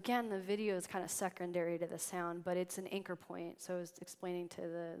 and so again, the video is kind of secondary to the sound, but it's an anchor point. So I was explaining to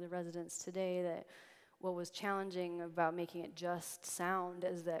the residents today that what was challenging about making it just sound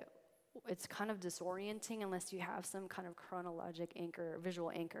is that it's kind of disorienting unless you have some kind of chronologic anchor,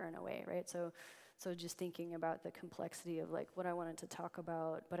 visual anchor in a way, right? So just thinking about the complexity of like what I wanted to talk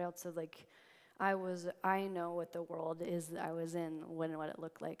about, but also like I know what the world is that I was in when what it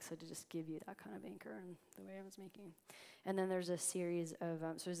looked like, so to just give you that kind of anchor and the way I was making. And then there's a series of,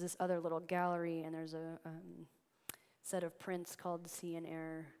 so there's this other little gallery, and there's a set of prints called Sea and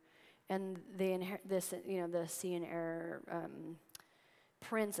Air, and they inherit this, the Sea and Air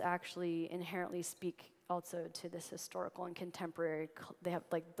prints actually inherently speak also to this historical and contemporary, they have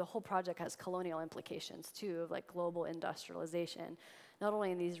like, the whole project has colonial implications too, of like global industrialization, not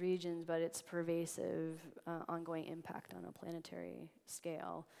only in these regions, but its pervasive ongoing impact on a planetary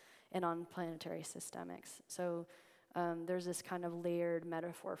scale and on planetary systemics. So there's this kind of layered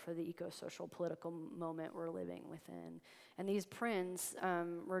metaphor for the eco-social political moment we're living within. And these prints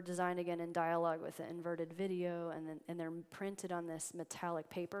were designed again in dialogue with the inverted video, and they're printed on this metallic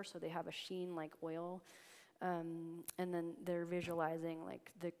paper, so they have a sheen like oil. And then they're visualizing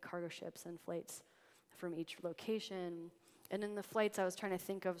like the cargo ships and flights from each location. And in the flights, I was trying to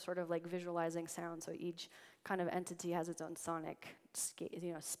think of sort of like visualizing sound. So each kind of entity has its own sonic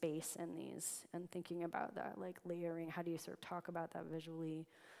space in these, and thinking about that, like layering, how do you sort of talk about that visually?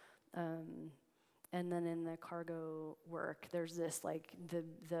 And then in the cargo work, there's this like,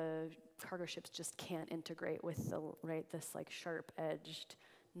 the cargo ships just can't integrate with this like sharp-edged,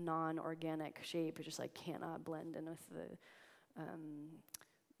 non-organic shape. It just like cannot blend in with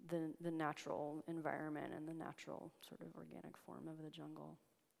the natural environment and the natural sort of organic form of the jungle.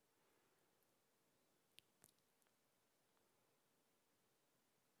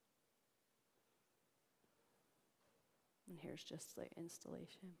 And here's just the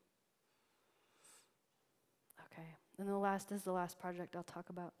installation. Okay, and this is the last project I'll talk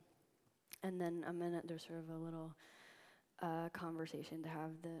about. And then there's sort of a little conversation to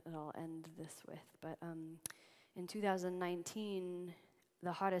have that I'll end this with. But in 2019,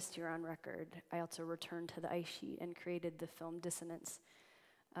 the hottest year on record, I also returned to the ice sheet and created the film Dissonance,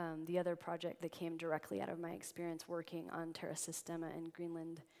 the other project that came directly out of my experience working on Terra Systema in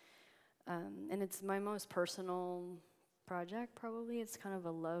Greenland. And it's my most personal project, probably. It's kind of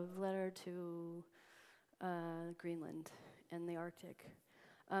a love letter to Greenland and the Arctic.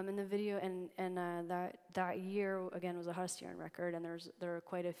 In the video, and that year, again, was the hottest year on record, and there are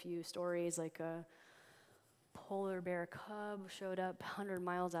quite a few stories, like a polar bear cub showed up 100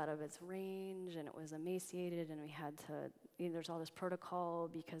 miles out of its range, and it was emaciated, and we had to, there's all this protocol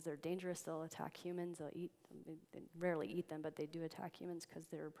because they're dangerous, they'll attack humans, they rarely eat them, but they do attack humans because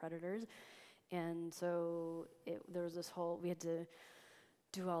they're predators. And so there was this whole, we had to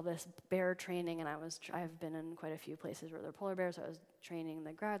do all this bear training, and I've been in quite a few places where there are polar bears, so I was training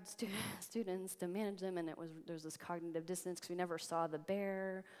the grad students to manage them, and there's this cognitive dissonance because we never saw the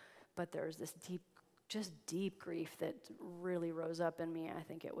bear, but there was this deep grief that really rose up in me. I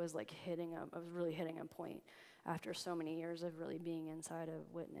think it was like I was really hitting a point after so many years of really being inside a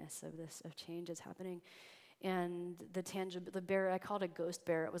witness of change that's happening. And the bear, I called it a ghost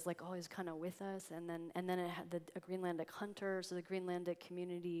bear. It was like always kind of with us. And then it had a Greenlandic hunter. So the Greenlandic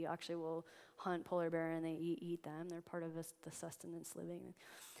community actually will hunt polar bear, and they eat them. They're part of the sustenance living.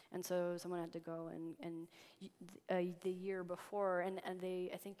 And so someone had to go, and the year before, and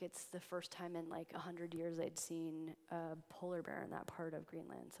I think it's the first time in like 100 years they'd seen a polar bear in that part of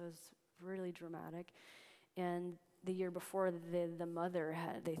Greenland. So it was really dramatic. And the year before, the mother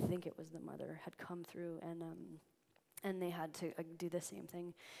they think it was the mother, had come through, and they had to do the same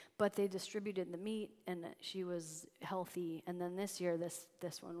thing. But they distributed the meat, and she was healthy. And then this year, this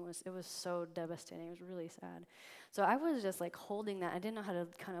one it was so devastating. It was really sad. So I was just like holding that. I didn't know how to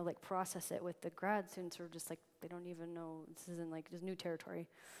kind of like process it with the grad students who are just like, they don't even know, this isn't like, this new territory.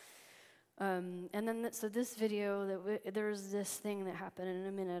 And then, so this video, there's this thing that happened, and in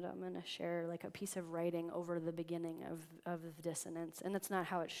a minute I'm going to share like a piece of writing over the beginning of Dissonance, and that's not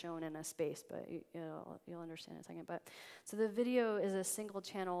how it's shown in a space, but you'll understand in a second. But so the video is a single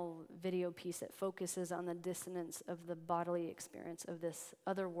channel video piece that focuses on the dissonance of the bodily experience of this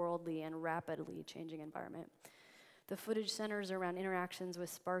otherworldly and rapidly changing environment. The footage centers around interactions with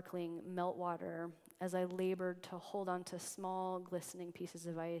sparkling meltwater as I labored to hold on to small, glistening pieces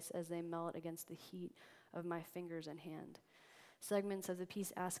of ice as they melt against the heat of my fingers and hand. Segments of the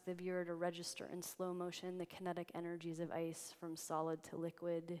piece ask the viewer to register in slow motion the kinetic energies of ice from solid to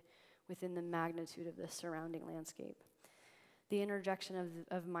liquid within the magnitude of the surrounding landscape. The interjection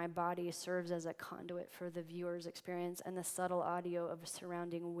of my body serves as a conduit for the viewer's experience, and the subtle audio of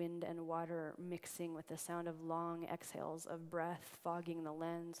surrounding wind and water mixing with the sound of long exhales of breath fogging the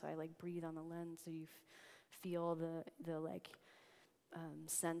lens. So I breathe on the lens so you feel the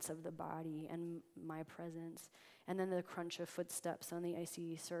sense of the body and my presence. And then the crunch of footsteps on the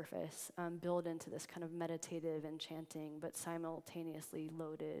icy surface build into this kind of meditative, enchanting, but simultaneously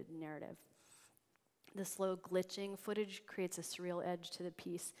loaded narrative. The slow glitching footage creates a surreal edge to the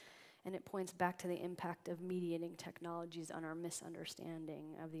piece, and it points back to the impact of mediating technologies on our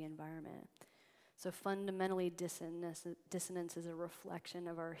misunderstanding of the environment. So fundamentally, dissonance is a reflection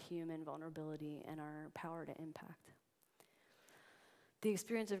of our human vulnerability and our power to impact. The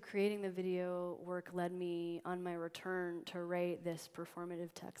experience of creating the video work led me on my return to write this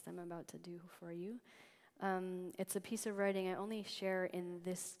performative text I'm about to do for you. It's a piece of writing I only share in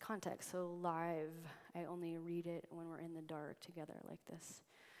this context, so live. I only read it when we're in the dark together like this.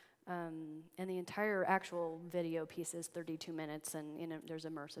 And the entire actual video piece is 32 minutes, and there's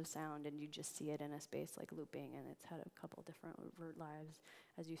immersive sound, and you just see it in a space like looping, and it's had a couple different overt lives,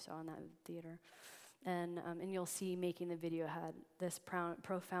 as you saw in that theater. And you'll see making the video had this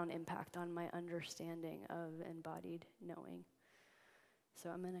profound impact on my understanding of embodied knowing. So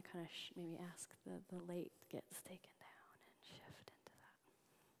I'm going to kind of maybe ask the light gets taken down and shift into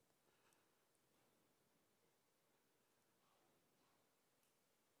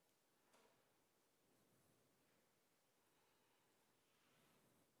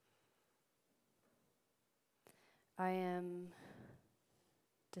that. I am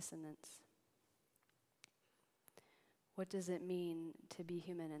dissonance. What does it mean to be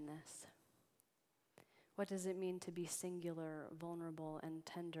human in this? What does it mean to be singular, vulnerable, and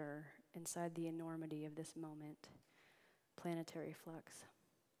tender inside the enormity of this moment? Planetary flux.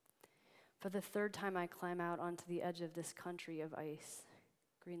 For the third time, I climb out onto the edge of this country of ice,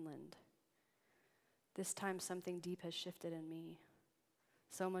 Greenland. This time, something deep has shifted in me.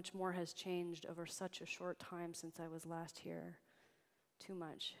 So much more has changed over such a short time since I was last here. Too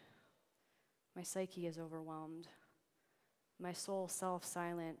much. My psyche is overwhelmed. My soul,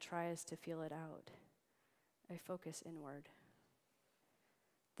 self-silent, tries to feel it out. I focus inward.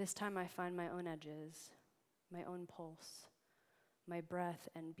 This time I find my own edges, my own pulse, my breath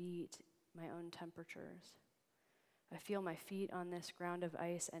and beat, my own temperatures. I feel my feet on this ground of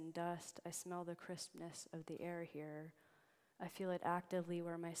ice and dust. I smell the crispness of the air here. I feel it actively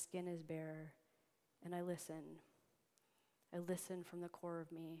where my skin is bare, and I listen. I listen from the core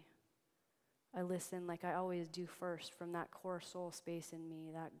of me. I listen like I always do first, from that core soul space in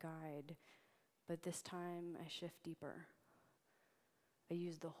me, that guide. But this time, I shift deeper. I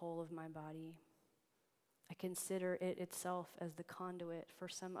use the whole of my body. I consider it itself as the conduit for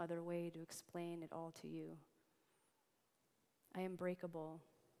some other way to explain it all to you. I am breakable.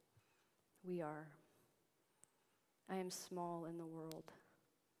 We are. I am small in the world.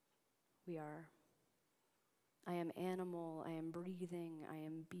 We are. I am animal. I am breathing. I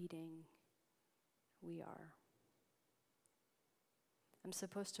am beating. We are. I'm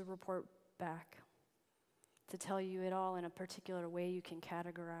supposed to report back, to tell you it all in a particular way you can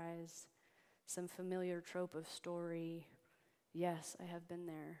categorize, some familiar trope of story. Yes, I have been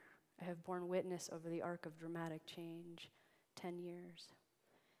there. I have borne witness over the arc of dramatic change, 10 years.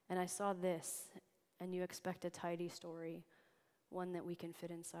 And I saw this, and you expect a tidy story, one that we can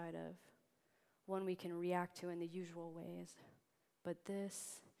fit inside of, one we can react to in the usual ways. But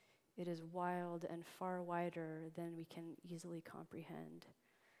this, it is wild and far wider than we can easily comprehend.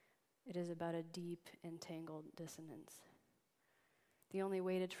 It is about a deep, entangled dissonance. The only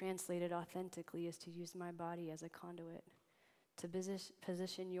way to translate it authentically is to use my body as a conduit, to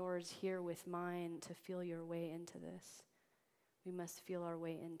position yours here with mine, to feel your way into this. We must feel our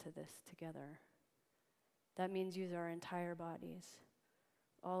way into this together. That means use our entire bodies,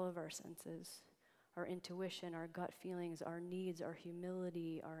 all of our senses, our intuition, our gut feelings, our needs, our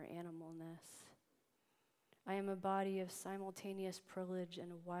humility, our animalness. I am a body of simultaneous privilege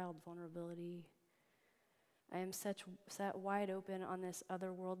and wild vulnerability. I am sat wide open on this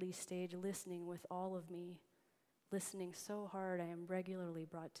otherworldly stage, listening with all of me, listening so hard I am regularly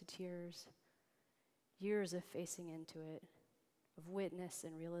brought to tears. Years of facing into it, of witness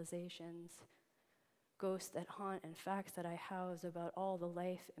and realizations, ghosts that haunt and facts that I house about all the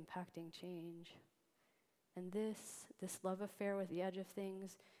life-impacting change. And this love affair with the edge of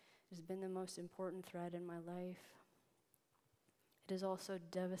things has been the most important thread in my life. It is also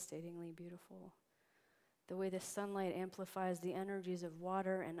devastatingly beautiful. The way the sunlight amplifies the energies of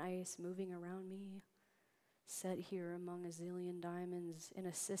water and ice moving around me, set here among a zillion diamonds in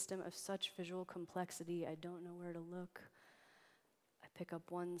a system of such visual complexity I don't know where to look. I pick up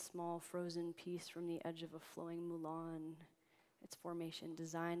one small frozen piece from the edge of a flowing moulin, its formation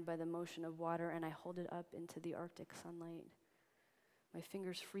designed by the motion of water, and I hold it up into the Arctic sunlight. My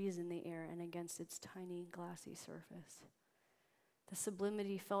fingers freeze in the air and against its tiny glassy surface. The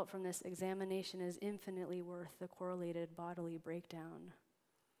sublimity felt from this examination is infinitely worth the correlated bodily breakdown.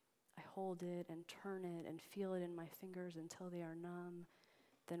 I hold it and turn it and feel it in my fingers until they are numb.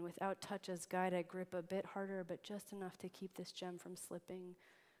 Then without touch as guide, I grip a bit harder, but just enough to keep this gem from slipping.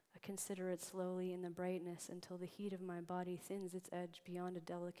 I consider it slowly in the brightness until the heat of my body thins its edge beyond a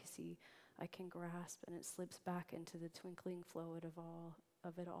delicacy I can grasp, and it slips back into the twinkling flow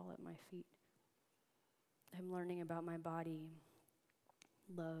of it all at my feet. I'm learning about my body,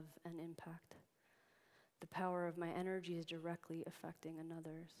 love, and impact. The power of my energy is directly affecting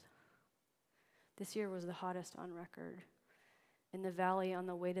another's. This year was the hottest on record. In the valley on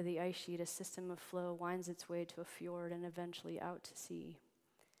the way to the ice sheet, a system of flow winds its way to a fjord and eventually out to sea.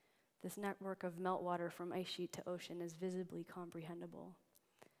 This network of meltwater from ice sheet to ocean is visibly comprehensible.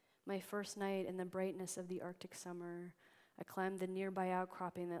 My first night in the brightness of the Arctic summer, I climbed the nearby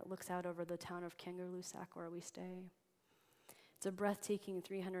outcropping that looks out over the town of Kangerlussuaq where we stay. It's a breathtaking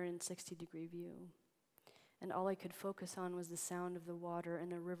 360-degree view, and all I could focus on was the sound of the water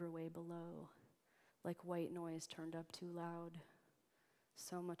and the riverway below, like white noise turned up too loud.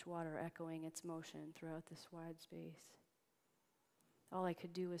 So much water echoing its motion throughout this wide space. All I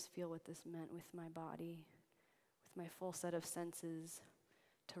could do was feel what this meant with my body, with my full set of senses,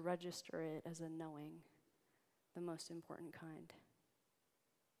 to register it as a knowing, the most important kind.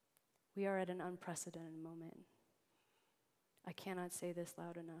 We are at an unprecedented moment. I cannot say this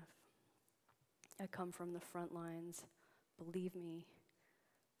loud enough. I come from the front lines. Believe me,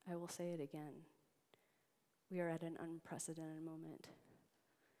 I will say it again. We are at an unprecedented moment.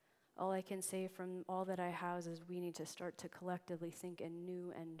 All I can say from all that I house is we need to start to collectively think in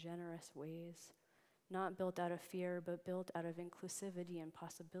new and generous ways, not built out of fear, but built out of inclusivity and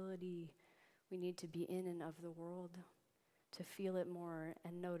possibility. We need to be in and of the world, to feel it more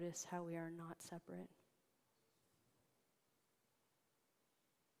and notice how we are not separate.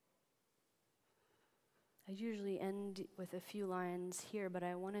 I usually end with a few lines here, but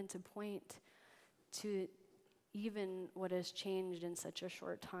I wanted to point to even what has changed in such a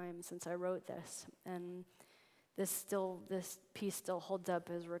short time since I wrote this. And this piece still holds up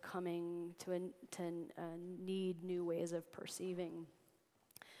as we're coming to need new ways of perceiving.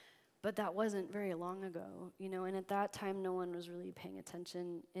 But that wasn't very long ago, and at that time no one was really paying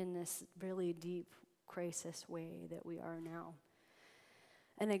attention in this really deep crisis way that we are now.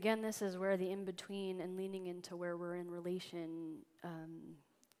 And again, this is where the in-between and leaning into where we're in relation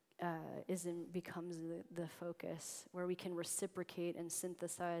becomes the focus, where we can reciprocate and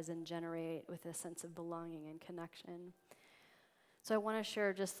synthesize and generate with a sense of belonging and connection. So I want to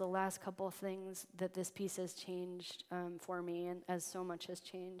share just the last couple of things that this piece has changed for me, and as so much has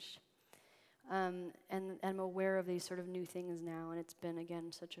changed. And I'm aware of these sort of new things now, and it's been,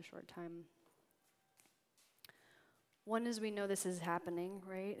 again, such a short time. One is we know this is happening,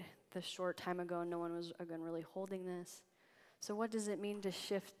 right? The short time ago, no one was, again, really holding this. So what does it mean to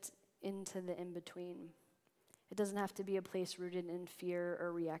shift into the in-between? It doesn't have to be a place rooted in fear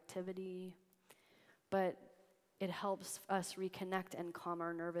or reactivity, but it helps us reconnect and calm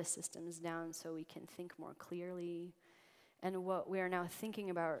our nervous systems down so we can think more clearly. And what we are now thinking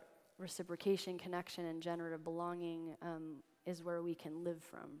about, reciprocation, connection, and generative belonging, is where we can live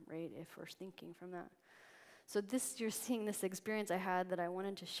from, right? If we're thinking from that. So you're seeing this experience I had that I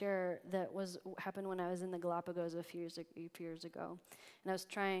wanted to share that happened when I was in the Galapagos a few years ago. And I was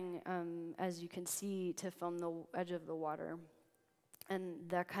trying, as you can see, to film the edge of the water. And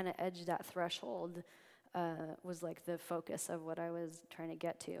that kind of edge, that threshold, was like the focus of what I was trying to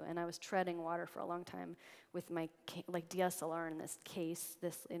get to. And I was treading water for a long time with my DSLR in this case.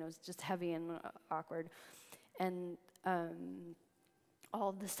 It's just heavy and awkward. And all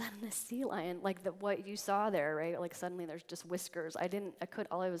of a sudden, this sea lion, what you saw there, right? Like suddenly there's just whiskers.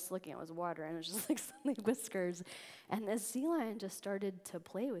 All I was looking at was water, and it was just like suddenly whiskers. And this sea lion just started to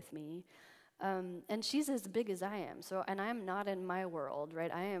play with me. And she's as big as I am, and I'm not in my world,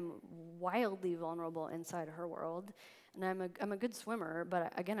 right? I am wildly vulnerable inside her world, and I'm a good swimmer,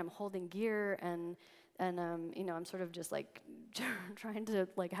 but again, I'm holding gear, and And you know, I'm sort of just like trying to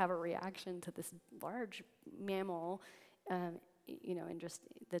like have a reaction to this large mammal, you know, and just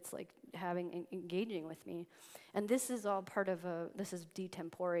that's like engaging with me. And this is all part of this is de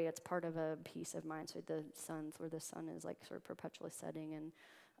tempore, it's part of a piece of mine. So the suns, where the sun is like sort of perpetually setting, and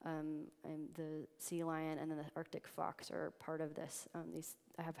the sea lion and then the Arctic fox are part of this.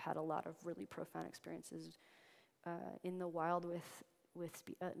 I have had a lot of really profound experiences in the wild with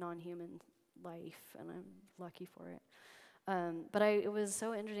non-human life, and I'm lucky for it. But it was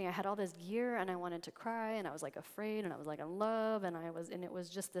so interesting. I had all this gear, and I wanted to cry, and I was like afraid, and I was like in love, and it was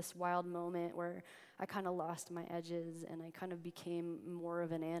just this wild moment where I kind of lost my edges, and I kind of became more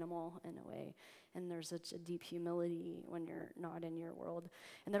of an animal in a way. And there's such a deep humility when you're not in your world.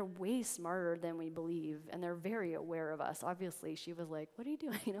 And they're way smarter than we believe, and they're very aware of us. Obviously, she was like, "What are you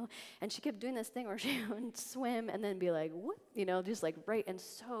doing?" You know, and she kept doing this thing where she would swim and then be like, "What?" You know, just like right, and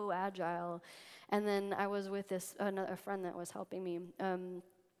so agile. And then I was with a friend that was helping me,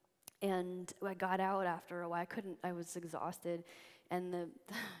 and I got out after a while. I was exhausted, and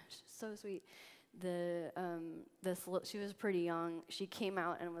so sweet. She was pretty young. She came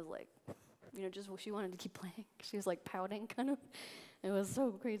out and was like, you know, she wanted to keep playing. She was like pouting, kind of. It was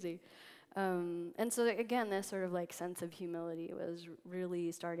so crazy. And so again, this sort of like sense of humility was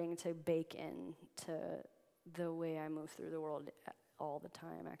really starting to bake into the way I move through the world all the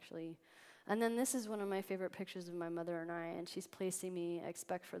time, actually. And then this is one of my favorite pictures of my mother and I, and she's placing me, I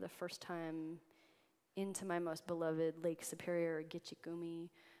expect for the first time, into my most beloved Lake Superior, Gitchigumi,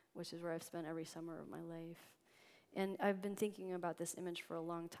 which is where I've spent every summer of my life. And I've been thinking about this image for a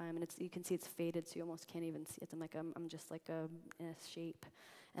long time, and you can see it's faded, so you almost can't even see it. I'm just like in a shape.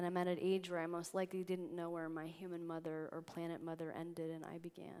 And I'm at an age where I most likely didn't know where my human mother or planet mother ended and I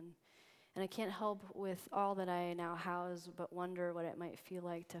began. And I can't help with all that I now house but wonder what it might feel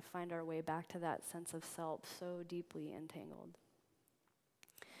like to find our way back to that sense of self so deeply entangled.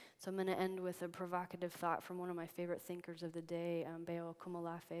 So I'm going to end with a provocative thought from one of my favorite thinkers of the day, Beo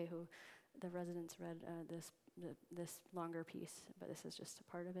Kumalafe, who the residents read this longer piece, but this is just a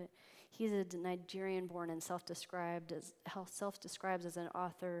part of it. He's a Nigerian-born and self-describes as an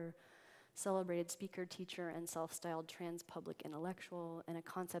author, celebrated speaker, teacher, and self-styled trans-public intellectual, and a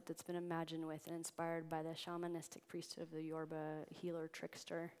concept that's been imagined with and inspired by the shamanistic priesthood of the Yoruba healer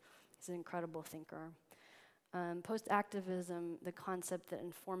trickster. He's an incredible thinker. Post-activism, the concept that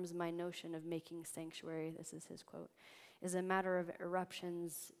informs my notion of making sanctuary, this is his quote, is a matter of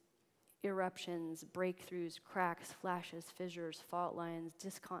eruptions, breakthroughs, cracks, flashes, fissures, fault lines,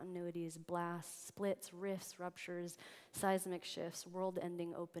 discontinuities, blasts, splits, rifts, ruptures, seismic shifts,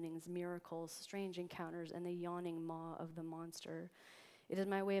 world-ending openings, miracles, strange encounters, and the yawning maw of the monster. It is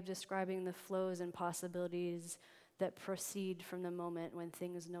my way of describing the flows and possibilities that proceed from the moment when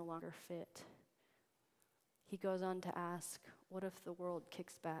things no longer fit. He goes on to ask, what if the world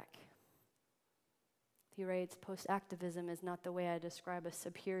kicks back? He writes, post-activism is not the way I describe a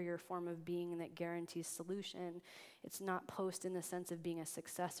superior form of being that guarantees solution. It's not post in the sense of being a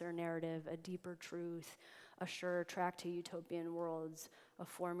successor narrative, a deeper truth, a sure track to utopian worlds, a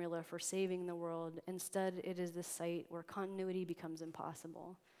formula for saving the world. Instead, it is the site where continuity becomes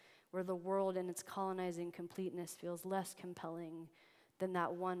impossible, where the world and its colonizing completeness feels less compelling than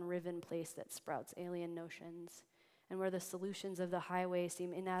that one riven place that sprouts alien notions, and where the solutions of the highway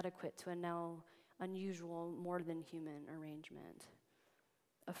seem inadequate to a now unusual, more than human arrangement.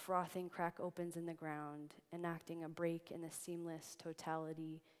 A frothing crack opens in the ground, enacting a break in the seamless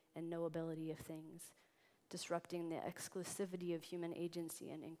totality and knowability of things, disrupting the exclusivity of human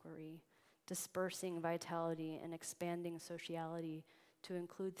agency and inquiry, dispersing vitality and expanding sociality to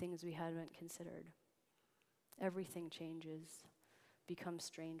include things we hadn't considered. Everything changes, becomes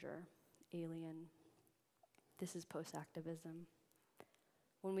stranger, alien. This is post-activism.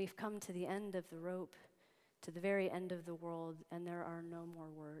 When we've come to the end of the rope, to the very end of the world, and there are no more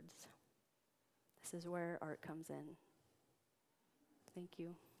words. This is where art comes in. Thank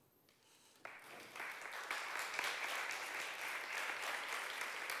you.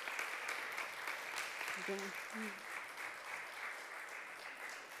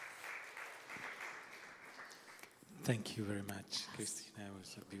 Thank you very much, Christina. It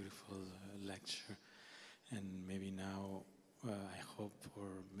was a beautiful lecture. And maybe now I hope,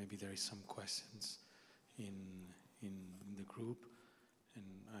 or maybe there is some questions in the group. And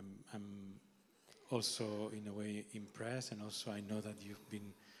I'm also, in a way, impressed. And also I know that you've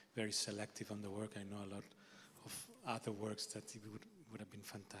been very selective on the work. I know a lot of other works that it would have been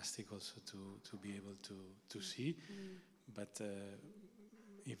fantastic also to be able to see. Mm-hmm. But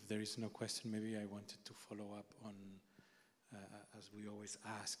if there is no question, maybe I wanted to follow up on as we always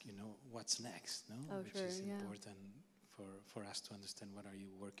ask, you know, what's next, no? Oh, Which sure, is yeah. important for us to understand what are you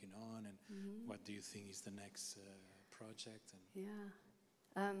working on and what do you think is the next project. And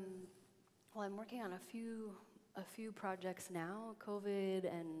Yeah. Well, I'm working on a few projects now. COVID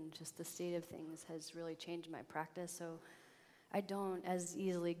and just the state of things has really changed my practice, so I don't as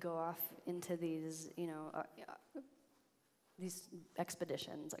easily go off into these, you know, these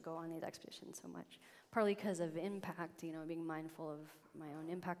expeditions. I go on these expeditions so much, partly because of impact, you know, being mindful of my own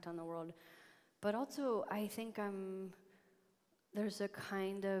impact on the world, but also I think there's a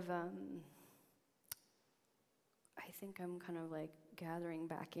kind of, I think I'm kind of like gathering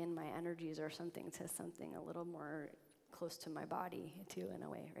back in my energies or something to something a little more close to my body too, in a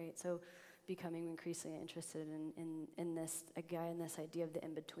way, right? So becoming increasingly interested in this, again, this idea of the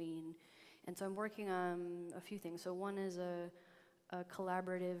in-between. And so I'm working on a few things. So one is a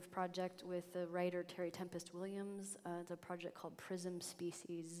collaborative project with the writer Terry Tempest Williams. It's a project called Prism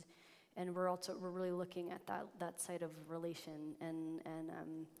Species. And we're really looking at that side of relation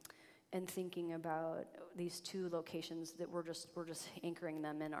and thinking about these two locations that we're just anchoring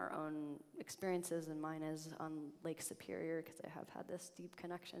them in our own experiences, and mine is on Lake Superior because I have had this deep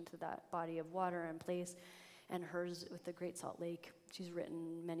connection to that body of water and place, and hers with the Great Salt Lake. She's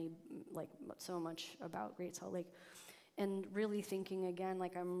written so much about Great Salt Lake, and really thinking again,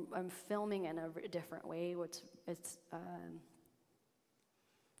 like I'm filming in a different way. It's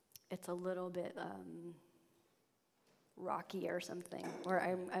a little bit rocky or something,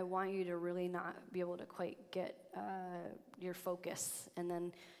 where I want you to really not be able to quite get your focus, and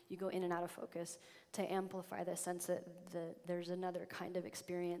then you go in and out of focus to amplify the sense that there's another kind of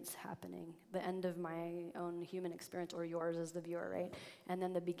experience happening, the end of my own human experience, or yours as the viewer, right? And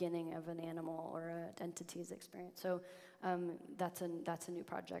then the beginning of an animal or an entity's experience. So that's a new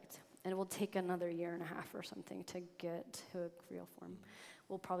project, and it will take another year and a half or something to get to a real form.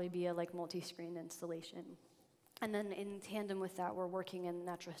 Will probably be a multi-screen installation. And then in tandem with that, we're working in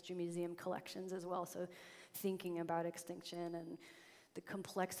Natural History Museum collections as well, so thinking about extinction and the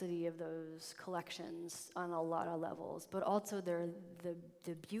complexity of those collections on a lot of levels, but also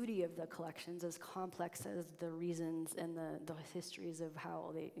the beauty of the collections, as complex as the reasons and the histories of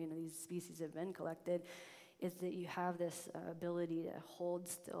how these species have been collected, is that you have this ability to hold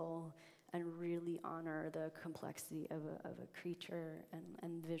still and really honor the complexity of a creature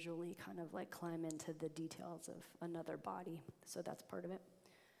and visually kind of climb into the details of another body. So that's part of it.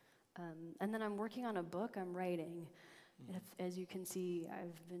 And then I'm working on a book I'm writing. As you can see,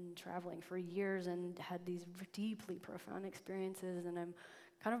 I've been traveling for years and had these deeply profound experiences, and I'm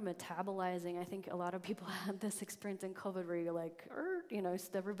kind of metabolizing. I think a lot of people had this experience in COVID where you're like,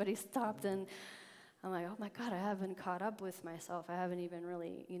 everybody stopped, and I'm like, oh my God, I haven't caught up with myself. I haven't even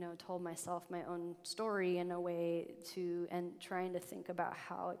really, told myself my own story in a way and trying to think about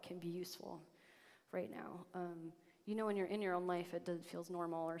how it can be useful right now. When you're in your own life, it feels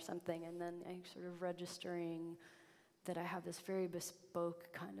normal or something, and then I'm sort of registering that I have this very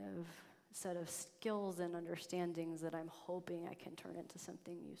bespoke kind of set of skills and understandings that I'm hoping I can turn into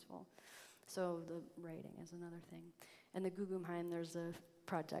something useful. So the writing is another thing. And the Guggenheim, there's a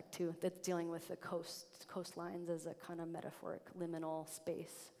project too that's dealing with the coastlines as a kind of metaphoric liminal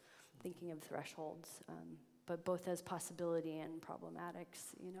space, thinking of thresholds, but both as possibility and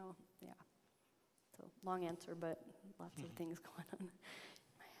problematics, yeah. So long answer, but lots of things going on in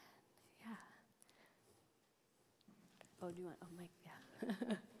my head, yeah. Oh, do you want, Mike,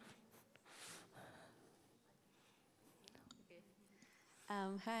 yeah.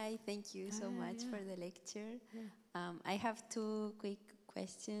 Hi, thank you so much for the lecture. Yeah. I have two quick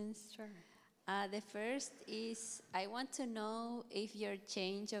questions. Sure. The first is, I want to know if your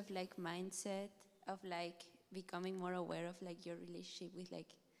change of mindset of becoming more aware of your relationship with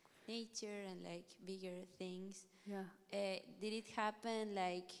nature and bigger things. Yeah. Did it happen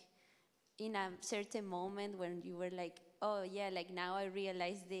in a certain moment when you were oh yeah, now I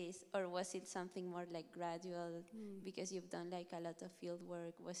realize this, or was it something more gradual because you've done a lot of field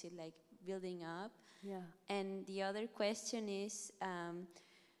work? Was it building up? Yeah. And the other question is,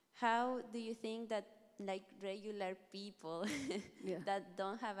 how do you think that regular people yeah. that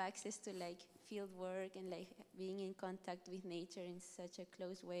don't have access to field work and being in contact with nature in such a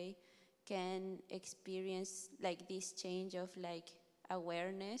close way can experience this change of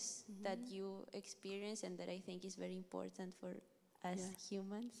awareness that you experience, and that I think is very important for us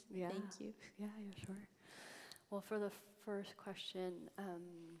humans? Yeah. Thank you. Yeah, sure. Well, for the first question,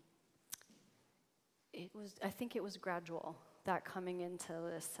 I think it was gradual, that coming into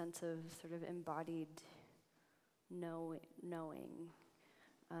this sense of sort of embodied knowing.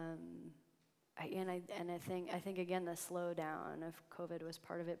 I think again the slowdown of COVID was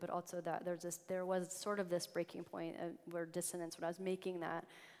part of it, but also that there was sort of this breaking point where dissonance. When I was making that,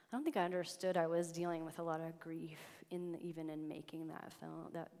 I don't think I understood I was dealing with a lot of grief even in making that film,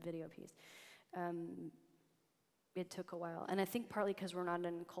 that video piece. It took a while, and I think partly because we're not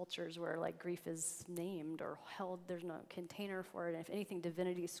in cultures where like grief is named or held. There's no container for it. And if anything,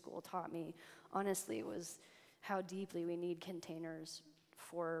 divinity school taught me, honestly, was how deeply we need containers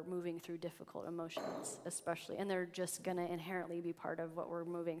for moving through difficult emotions, especially, and they're just gonna inherently be part of what we're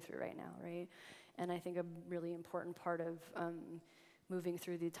moving through right now, right? And I think a really important part of moving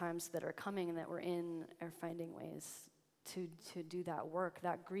through the times that are coming and that we're in are finding ways to do that work,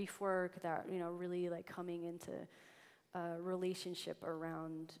 that grief work, that, you know, really like coming into a relationship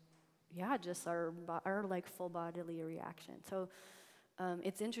around, just our like full bodily reaction. So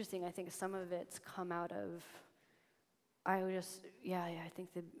it's interesting. I think some of it's come out of, I think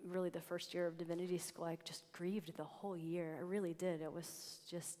really the first year of divinity school, I just grieved the whole year. I really did. It was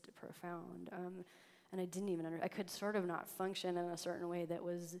just profound. And I didn't even I could sort of not function in a certain way that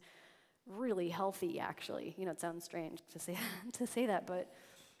was really healthy, actually. You know, it sounds strange to say that, but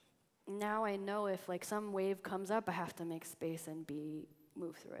now I know if like some wave comes up, I have to make space and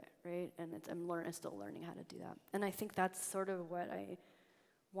move through it, right? And I'm still learning how to do that. And I think that's sort of what I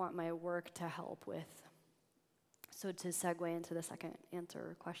want my work to help with. So to segue into the second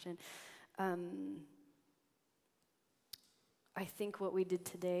answer question, I think what we did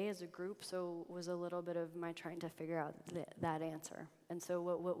today as a group was a little bit of my trying to figure out that answer. And so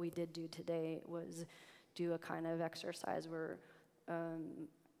what we did do today was do a kind of exercise where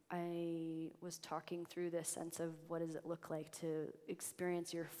I was talking through this sense of what does it look like to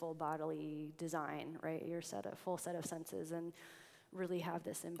experience your full bodily design, right? Your full set of senses, and really have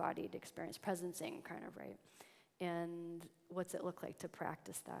this embodied experience, presencing kind of, right? And what's it look like to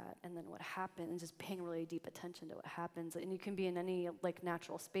practice that? And then what happens, just paying really deep attention to what happens. And you can be in any like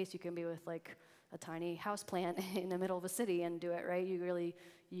natural space. You can be with like a tiny house plant in the middle of a city and do it, right?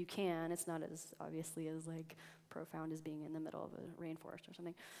 You can. It's not as obviously as like profound as being in the middle of a rainforest or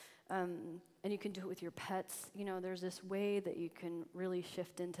something. And you can do it with your pets. You know, there's this way that you can really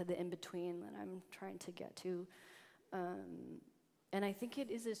shift into the in-between that I'm trying to get to. And I think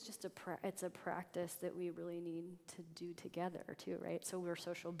it's just it's a practice that we really need to do together too, right? So we're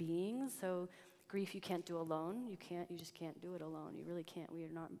social beings, so grief you can't do alone. You just can't do it alone. You really can't. We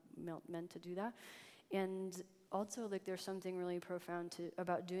are not meant to do that. And also, like, there's something really profound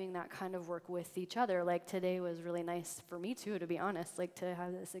about doing that kind of work with each other. Like, today was really nice for me too, to be honest, like to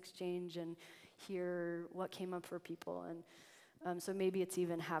have this exchange and hear what came up for people. And so maybe it's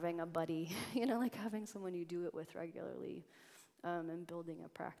even having a buddy, you know, like having someone you do it with regularly. And building a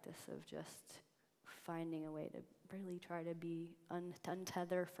practice of just finding a way to really try to be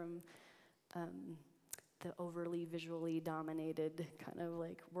untether from the overly visually dominated kind of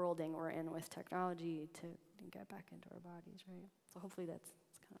like worlding we're in with technology to get back into our bodies, right? So hopefully that's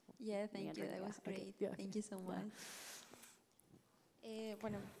kind of thank you. That was great. Okay. Yeah. Thank you so much.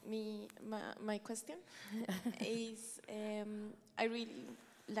 Bueno, my question is, I really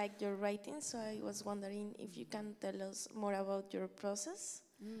like your writing, so I was wondering if you can tell us more about your process,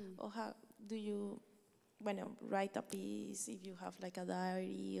 or how do you, write a piece, if you have like a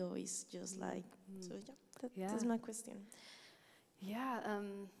diary, or it's just like, so that's my question. Yeah,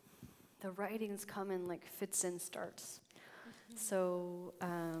 the writings come in like fits and starts. So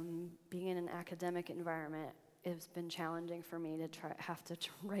being in an academic environment, it's been challenging for me to have to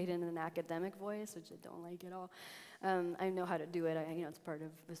write in an academic voice, which I don't like at all. I know how to do it.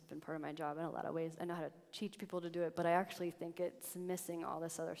 It's been part of my job in a lot of ways. I know how to teach people to do it, but I actually think it's missing all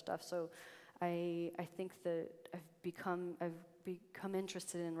this other stuff. So I think that I've become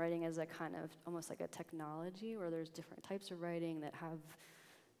interested in writing as a kind of almost like a technology, where there's different types of writing that have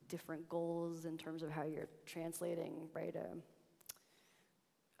different goals in terms of how you're translating, right,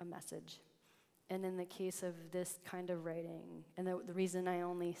 a message. And in the case of this kind of writing, and the reason I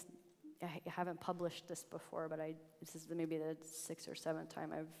haven't published this before, but this is maybe the 6th or 7th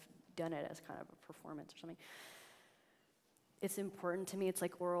time I've done it as kind of a performance or something. It's important to me. It's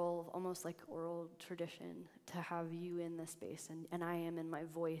like almost like oral tradition, to have you in the space, and I am in my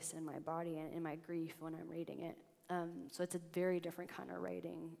voice and my body and in my grief when I'm reading it. So it's a very different kind of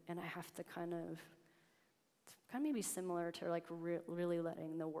writing, and I have to kind of maybe similar to like really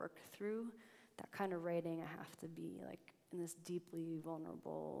letting the work through. That kind of writing, I have to be like in this deeply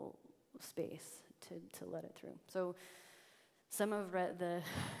vulnerable space to let it through. So some of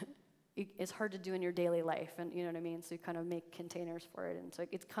it's hard to do in your daily life, and you know what I mean? So you kind of make containers for it, and so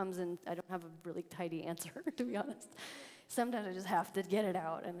it comes in, I don't have a really tidy answer, to be honest. sometimes I just have to get it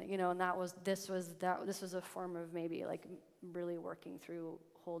out, and this was a form of maybe like really working through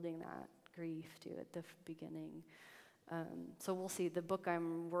holding that grief too at the beginning. So we'll see. The book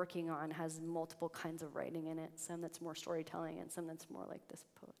I'm working on has multiple kinds of writing in it. Some that's more storytelling, and some that's more like this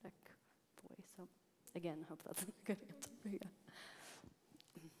poetic voice. So again, hope that's a good answer for you.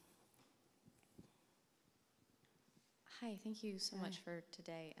 Hi, thank you so much for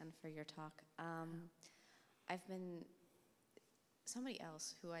today and for your talk. I've been, somebody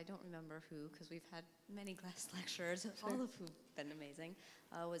else who I don't remember who, because we've had many guest lecturers, all of who've been amazing,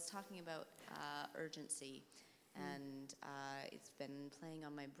 was talking about urgency. And it's been playing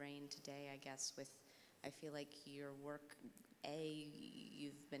on my brain today, I guess, I feel like your work,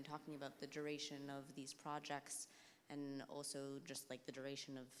 you've been talking about the duration of these projects, and also just like the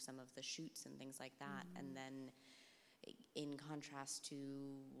duration of some of the shoots and things like that. And then in contrast to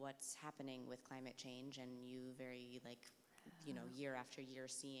what's happening with climate change, and you very year after year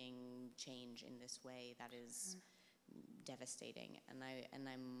seeing change in this way that is devastating. And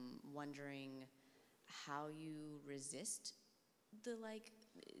I'm wondering how you resist the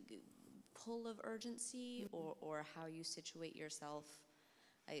pull of urgency, or how you situate yourself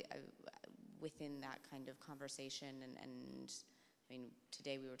within that kind of conversation. And I mean,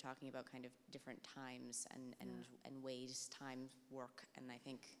 today we were talking about kind of different times and ways time work, and I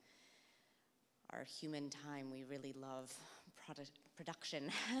think our human time, we really love production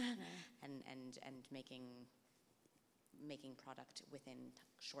and making product within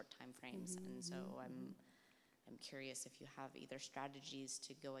short time frames. And so I'm curious if you have either strategies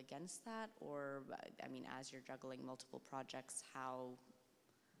to go against that, or I mean, as you're juggling multiple projects, how.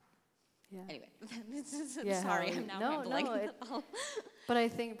 Anyway, sorry, I'm now rambling. But I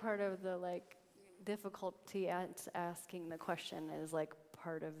think part of the difficulty at asking the question is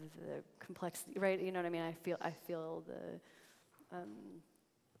part of the complexity, right? You know what I mean? I feel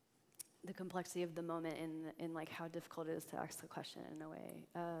the complexity of the moment in how difficult it is to ask the question in a way.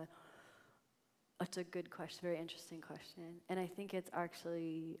 It's a good question, very interesting question. And I think it's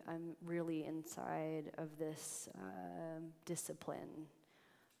actually, I'm really inside of this discipline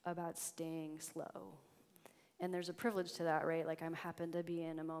about staying slow. And there's a privilege to that, right? I'm happen to be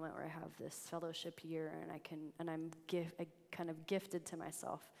in a moment where I have this fellowship year, and I'm kind of gifted to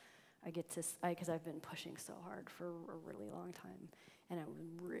myself. Because I've been pushing so hard for a really long time, and I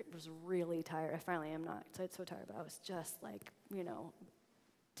was really tired. I finally am not so tired, but I was just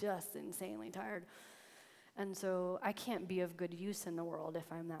just insanely tired. And so I can't be of good use in the world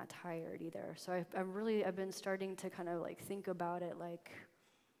if I'm that tired either. So I've been starting to kind of think about it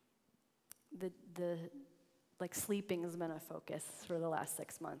sleeping has been a focus for the last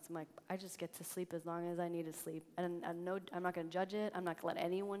 6 months. I'm I just get to sleep as long as I need to sleep. And I'm not going to judge it. I'm not going to let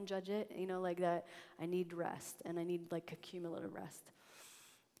anyone judge it, that. I need rest, and I need a cumulative rest.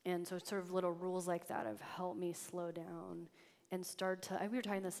 And so sort of little rules like that have helped me slow down and start to, we were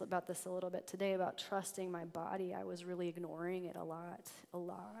talking about this a little bit today, about trusting my body. I was really ignoring it a lot.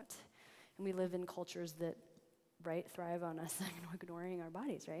 And we live in cultures that, right, thrive on us ignoring our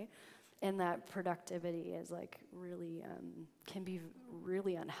bodies, right? And that productivity is really can be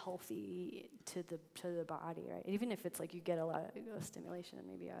really unhealthy to the body, right? Even if it's you get a lot of stimulation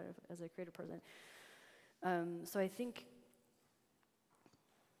maybe out of as a creative person. So I think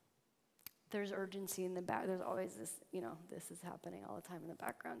there's urgency in the back. There's always this, this is happening all the time in the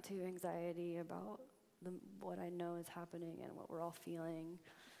background too. Anxiety about what I know is happening and what we're all feeling.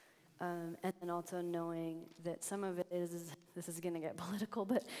 And then also knowing that some of it is, this is going to get political,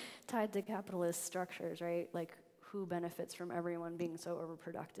 but tied to capitalist structures, right? Who benefits from everyone being so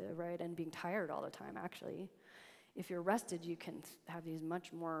overproductive, right? And being tired all the time, actually. If you're rested, you can have these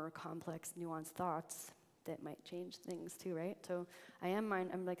much more complex, nuanced thoughts that might change things too, right? So I'm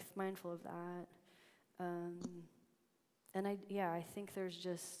mindful of that. And I think there's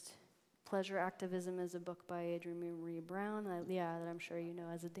just... Pleasure Activism is a book by Adrienne Marie Brown, that I'm sure you know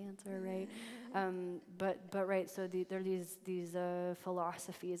as a dancer, right? But right, so there are these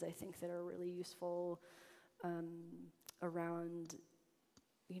philosophies, I think, that are really useful around,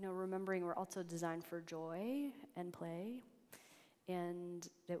 remembering we're also designed for joy and play, and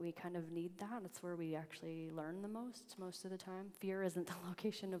that we kind of need that. That's where we actually learn the most of the time. Fear isn't the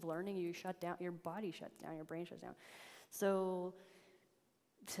location of learning. You shut down, your body shuts down, your brain shuts down. So...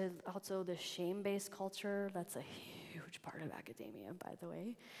 to also the shame-based culture, that's a huge part of academia, by the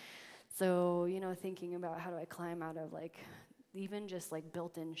way. So, thinking about how do I climb out of even just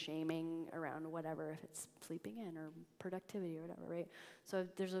built-in shaming around whatever, if it's sleeping in or productivity or whatever, right? So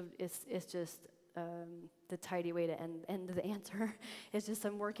it's just the tidy way to end the answer. It's just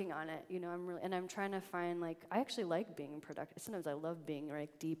I'm working on it, I'm trying to find, like, I actually like being productive. Sometimes I love being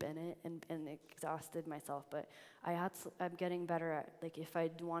like deep in it and exhausted myself, but I'm getting better at, like, if I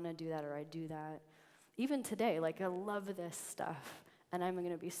want to do that or I do that. Even today, like, I love this stuff, and I'm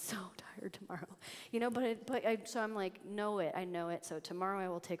gonna be so tired tomorrow, so I'm like, I know it, so tomorrow I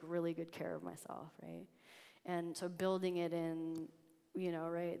will take really good care of myself, right? And so building it in,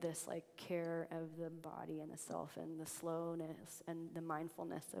 right, this like care of the body and the self and the slowness and the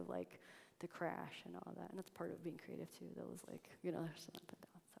mindfulness of like the crash and all that. And that's part of being creative too, those like, there's some up and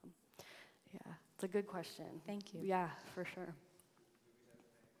down. So yeah, it's a good question. Thank you. Yeah, for sure.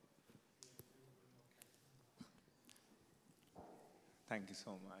 Thank you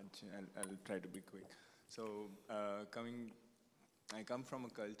so much. I'll try to be quick. So I come from a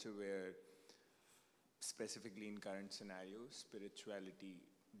culture where, specifically in current scenarios, spirituality,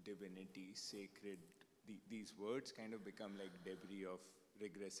 divinity, sacred, these words kind of become like debris of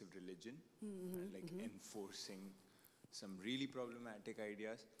regressive religion, enforcing some really problematic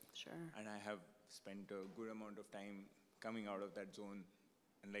ideas. Sure. And I have spent a good amount of time coming out of that zone.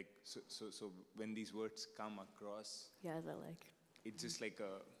 And like, so when these words come across, it's just like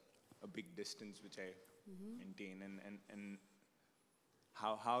a big distance which I maintain. And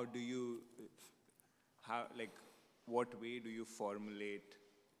how do you, what way do you formulate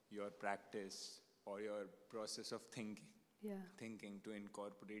your practice or your process of thinking to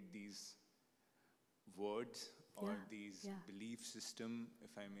incorporate these words or these belief system,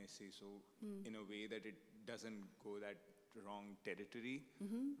 if I may say so, in a way that it doesn't go that wrong territory,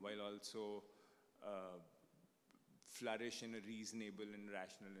 while also flourish in a reasonable and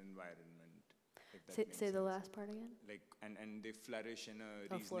rational environment. Say the last part again. Like, and they flourish in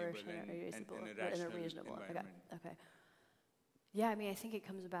a reasonable and a reasonable environment. Okay. Yeah, I mean, I think it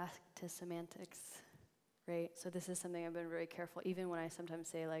comes back to semantics, right? So this is something I've been very careful, even when I sometimes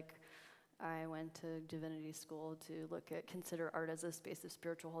say, like, I went to divinity school to consider art as a space of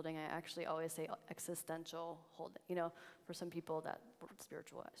spiritual holding. I actually always say existential holding. For some people, that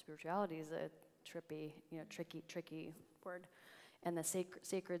spirituality is a tricky word, and the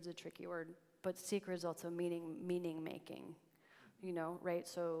sacred's a tricky word. But sacred is also meaning making, right?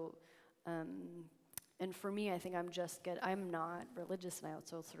 So, and for me, I think I'm not religious, and I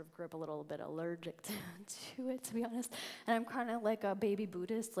also sort of grew up a little bit allergic to it, to be honest. And I'm kind of like a baby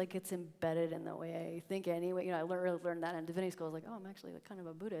Buddhist, like it's embedded in the way I think anyway. I learned that in divinity school. I was like, oh, I'm actually like kind of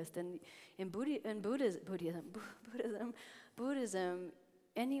a Buddhist. And in Buddhism,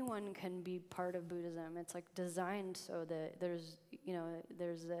 anyone can be part of Buddhism. It's like designed so that there's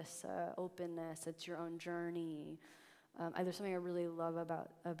this openness. It's your own journey. There's something I really love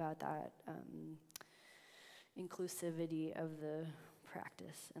about that inclusivity of the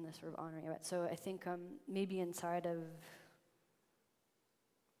practice and the sort of honoring of it. So I think maybe inside of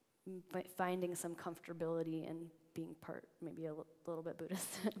finding some comfortability in being part, maybe a little bit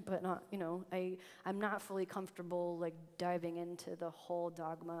Buddhist, but not, I'm not fully comfortable like diving into the whole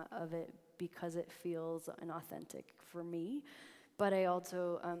dogma of it because it feels inauthentic for me. But I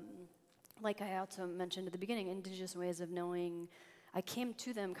also, like I also mentioned at the beginning, indigenous ways of knowing, I came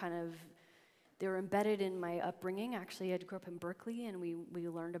to them they were embedded in my upbringing. Actually, I grew up in Berkeley, and we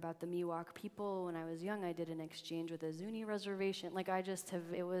learned about the Miwok people when I was young. I did an exchange with a Zuni reservation. Like I was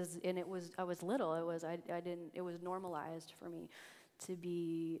little. It was normalized for me to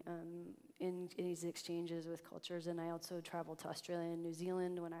be in these exchanges with cultures. And I also traveled to Australia and New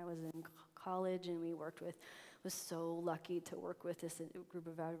Zealand when I was in college, and was so lucky to work with this group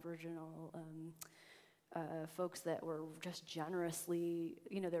of Aboriginal folks that were just generously,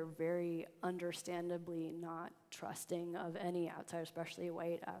 they're very understandably not trusting of any outsider, especially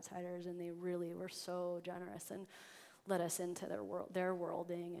white outsiders, and they really were so generous and let us into their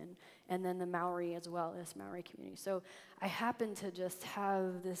worlding, and then the Maori as well, this Maori community. So I happen to just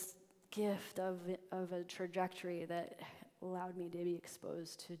have this gift of a trajectory that allowed me to be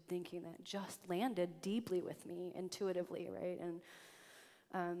exposed to thinking that just landed deeply with me intuitively, right? And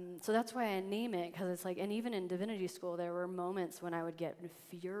so that's why I name it, because it's like, and even in divinity school, there were moments when I would get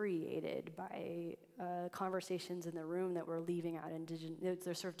infuriated by conversations in the room that were leaving out indigenous.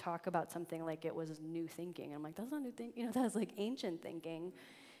 They sort of talk about something like it was new thinking. I'm like, that's not new thinking. That's like ancient thinking.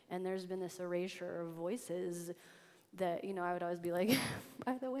 And there's been this erasure of voices that I would always be like,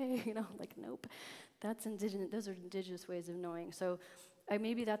 by the way, like, nope, that's indigenous. Those are indigenous ways of knowing. So.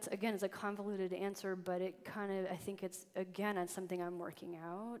 Maybe that's, again, it's a convoluted answer, but it I think it's something I'm working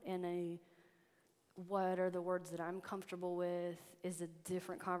out, and what are the words that I'm comfortable with is a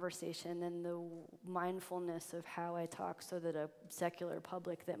different conversation than the mindfulness of how I talk, so that a secular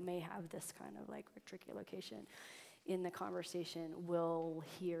public that may have this kind of like matriculation in the conversation will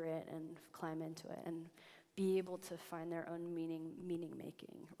hear it and climb into it and be able to find their own meaning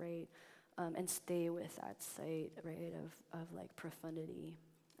making, right? And stay with that site, right, of like profundity.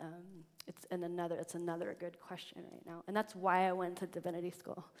 It's another good question right now. And that's why I went to divinity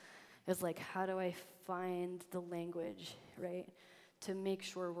school. It's like, how do I find the language, right, to make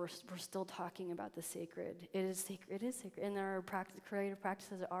sure we're still talking about the sacred. It is sacred. And our creative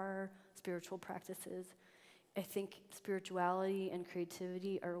practices are spiritual practices. I think spirituality and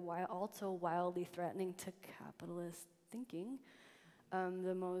creativity are also wildly threatening to capitalist thinking.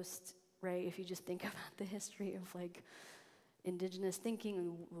 The most, right, if you just think about the history of like indigenous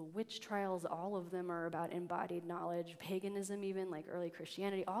thinking, witch trials, all of them are about embodied knowledge. Paganism, even like early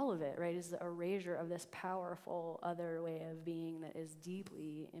Christianity, all of it, right, is the erasure of this powerful other way of being that is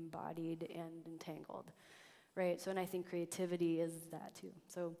deeply embodied and entangled, right? So, and I think creativity is that too.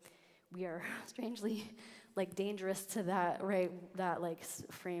 So we are strangely like dangerous to that, right, that like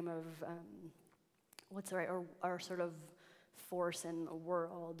frame of, what's the right, or our sort of force in the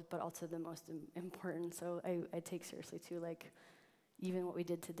world, but also the most important. So I take seriously too, like, even what we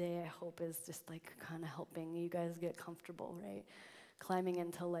did today, I hope is just like kind of helping you guys get comfortable, right? Climbing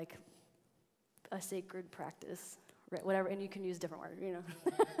into like a sacred practice, right? Whatever, and you can use different words, you know.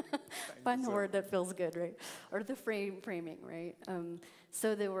 Find the word that feels good, right? Or the framing, right?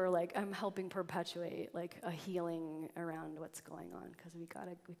 So that we're like, I'm helping perpetuate like a healing around what's going on, because we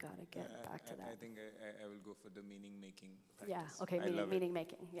gotta get back to that. I think I will go for the meaning making practice. Yeah. Okay. Meaning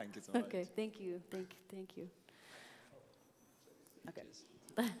making. Yeah. Thank you so much. Okay. Thank you. Thank you. Okay.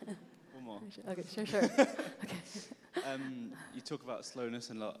 One more. Okay. Sure. Okay. You talk about slowness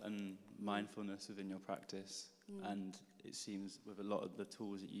and mindfulness within your practice, and it seems with a lot of the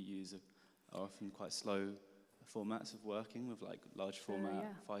tools that you use are often quite slow formats of working with, like large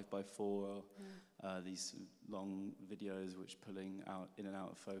format 5x4, or these long videos which pulling out in and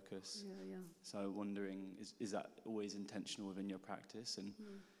out of focus. Yeah. So I'm wondering, is that always intentional within your practice? And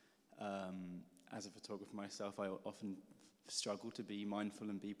as a photographer myself, I often struggle to be mindful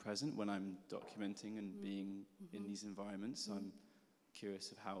and be present when I'm documenting and being in these environments. So I'm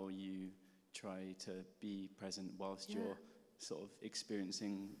curious of how you try to be present whilst you're sort of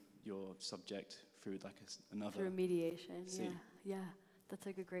experiencing your subject through like another... Through mediation, scene. Yeah. That's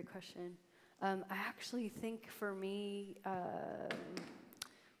like a great question. I actually think for me,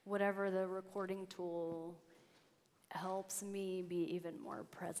 whatever the recording tool helps me be even more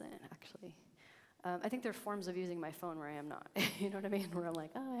present, actually. I think there are forms of using my phone where I am not, you know what I mean? Where I'm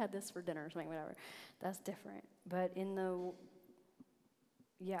like, oh, I had this for dinner or something, whatever. That's different. But in the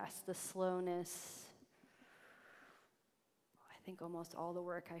slowness, I think almost all the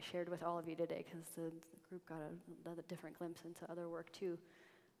work I shared with all of you today, because the group got a different glimpse into other work too,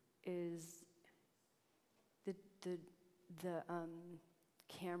 is the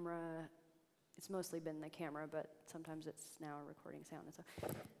camera. It's mostly been the camera, but sometimes it's now a recording sound and stuff.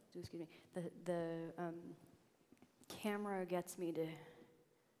 Excuse me. The camera gets me to.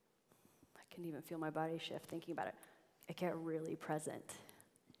 I can even feel my body shift thinking about it. I get really present,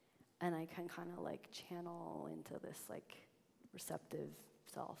 and I can kind of like channel into this like receptive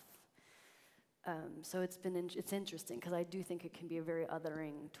self. So it's interesting, because I do think it can be a very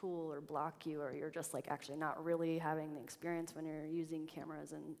othering tool or block you, or you're just like actually not really having the experience when you're using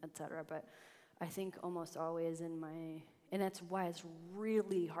cameras and et cetera. But I think almost always and that's why it's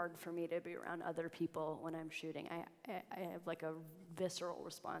really hard for me to be around other people when I'm shooting. I have like a visceral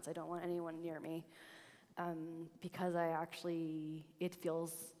response. I don't want anyone near me, because it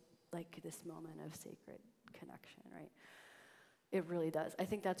feels like this moment of sacred connection, right? It really does. I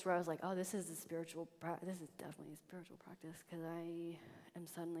think that's where I was like, oh, this is definitely a spiritual practice, because I am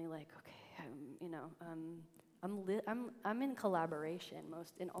suddenly like, okay, I'm in collaboration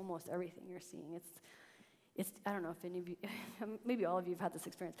in almost everything you're seeing. It's I don't know if any of you, maybe all of you have had this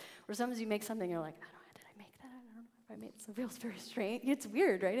experience, where sometimes you make something, you're like, did I make that? I don't know if I made it. It feels very strange. It's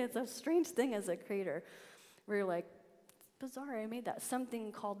weird, right? It's a strange thing as a creator, where you're like, bizarre, I made that.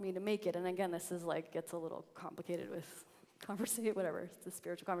 Something called me to make it. And again, this is like, gets a little complicated with conversation, whatever, it's a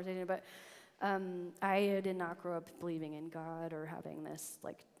spiritual conversation, but I did not grow up believing in God or having this,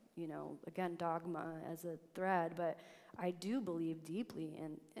 like, again, dogma as a thread, but I do believe deeply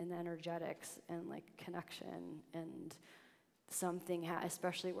in energetics and like connection, and something,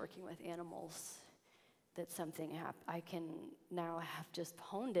 especially working with animals, that something I can now have just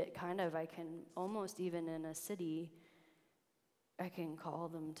honed it, kind of. I can almost, even in a city, I can call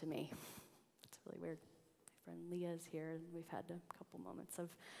them to me. It's really weird. My friend Leah's here, and we've had a couple moments of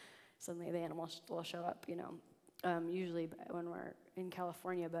suddenly the animals will show up, you know, usually when we're in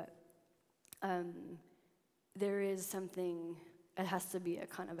California, but there is something, it has to be a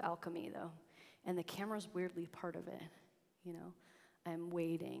kind of alchemy though, and the camera's weirdly part of it, you know. I'm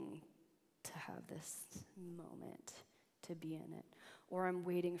waiting to have this moment, to be in it, or I'm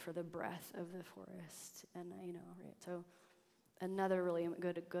waiting for the breath of the forest, and you know, right? So another really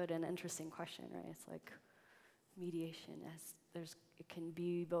good and interesting question, right? It's like mediation, it can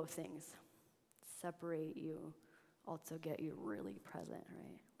be both things, separate you, also get you really present,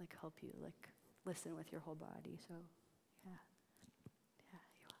 right? Like help you like listen with your whole body. So yeah, you're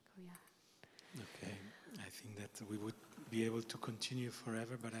welcome. Yeah. Okay, I think that we would be able to continue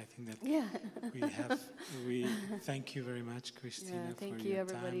forever, but I think that Yeah. we thank you very much, Christina, Thank for you, your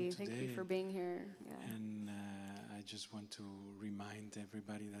everybody. time today. Thank you for being here. Yeah. And I just want to remind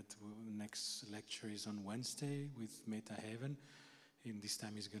everybody that next lecture is on Wednesday with Meta Haven. And this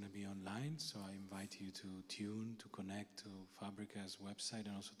time is going to be online, so I invite you to tune, to connect to Fabrica's website,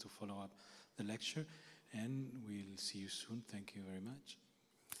 and also to follow up the lecture. And we'll see you soon. Thank you very much.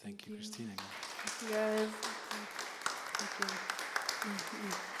 Thank you, Christina. Thank you, guys. Thank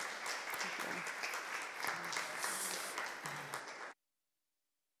you.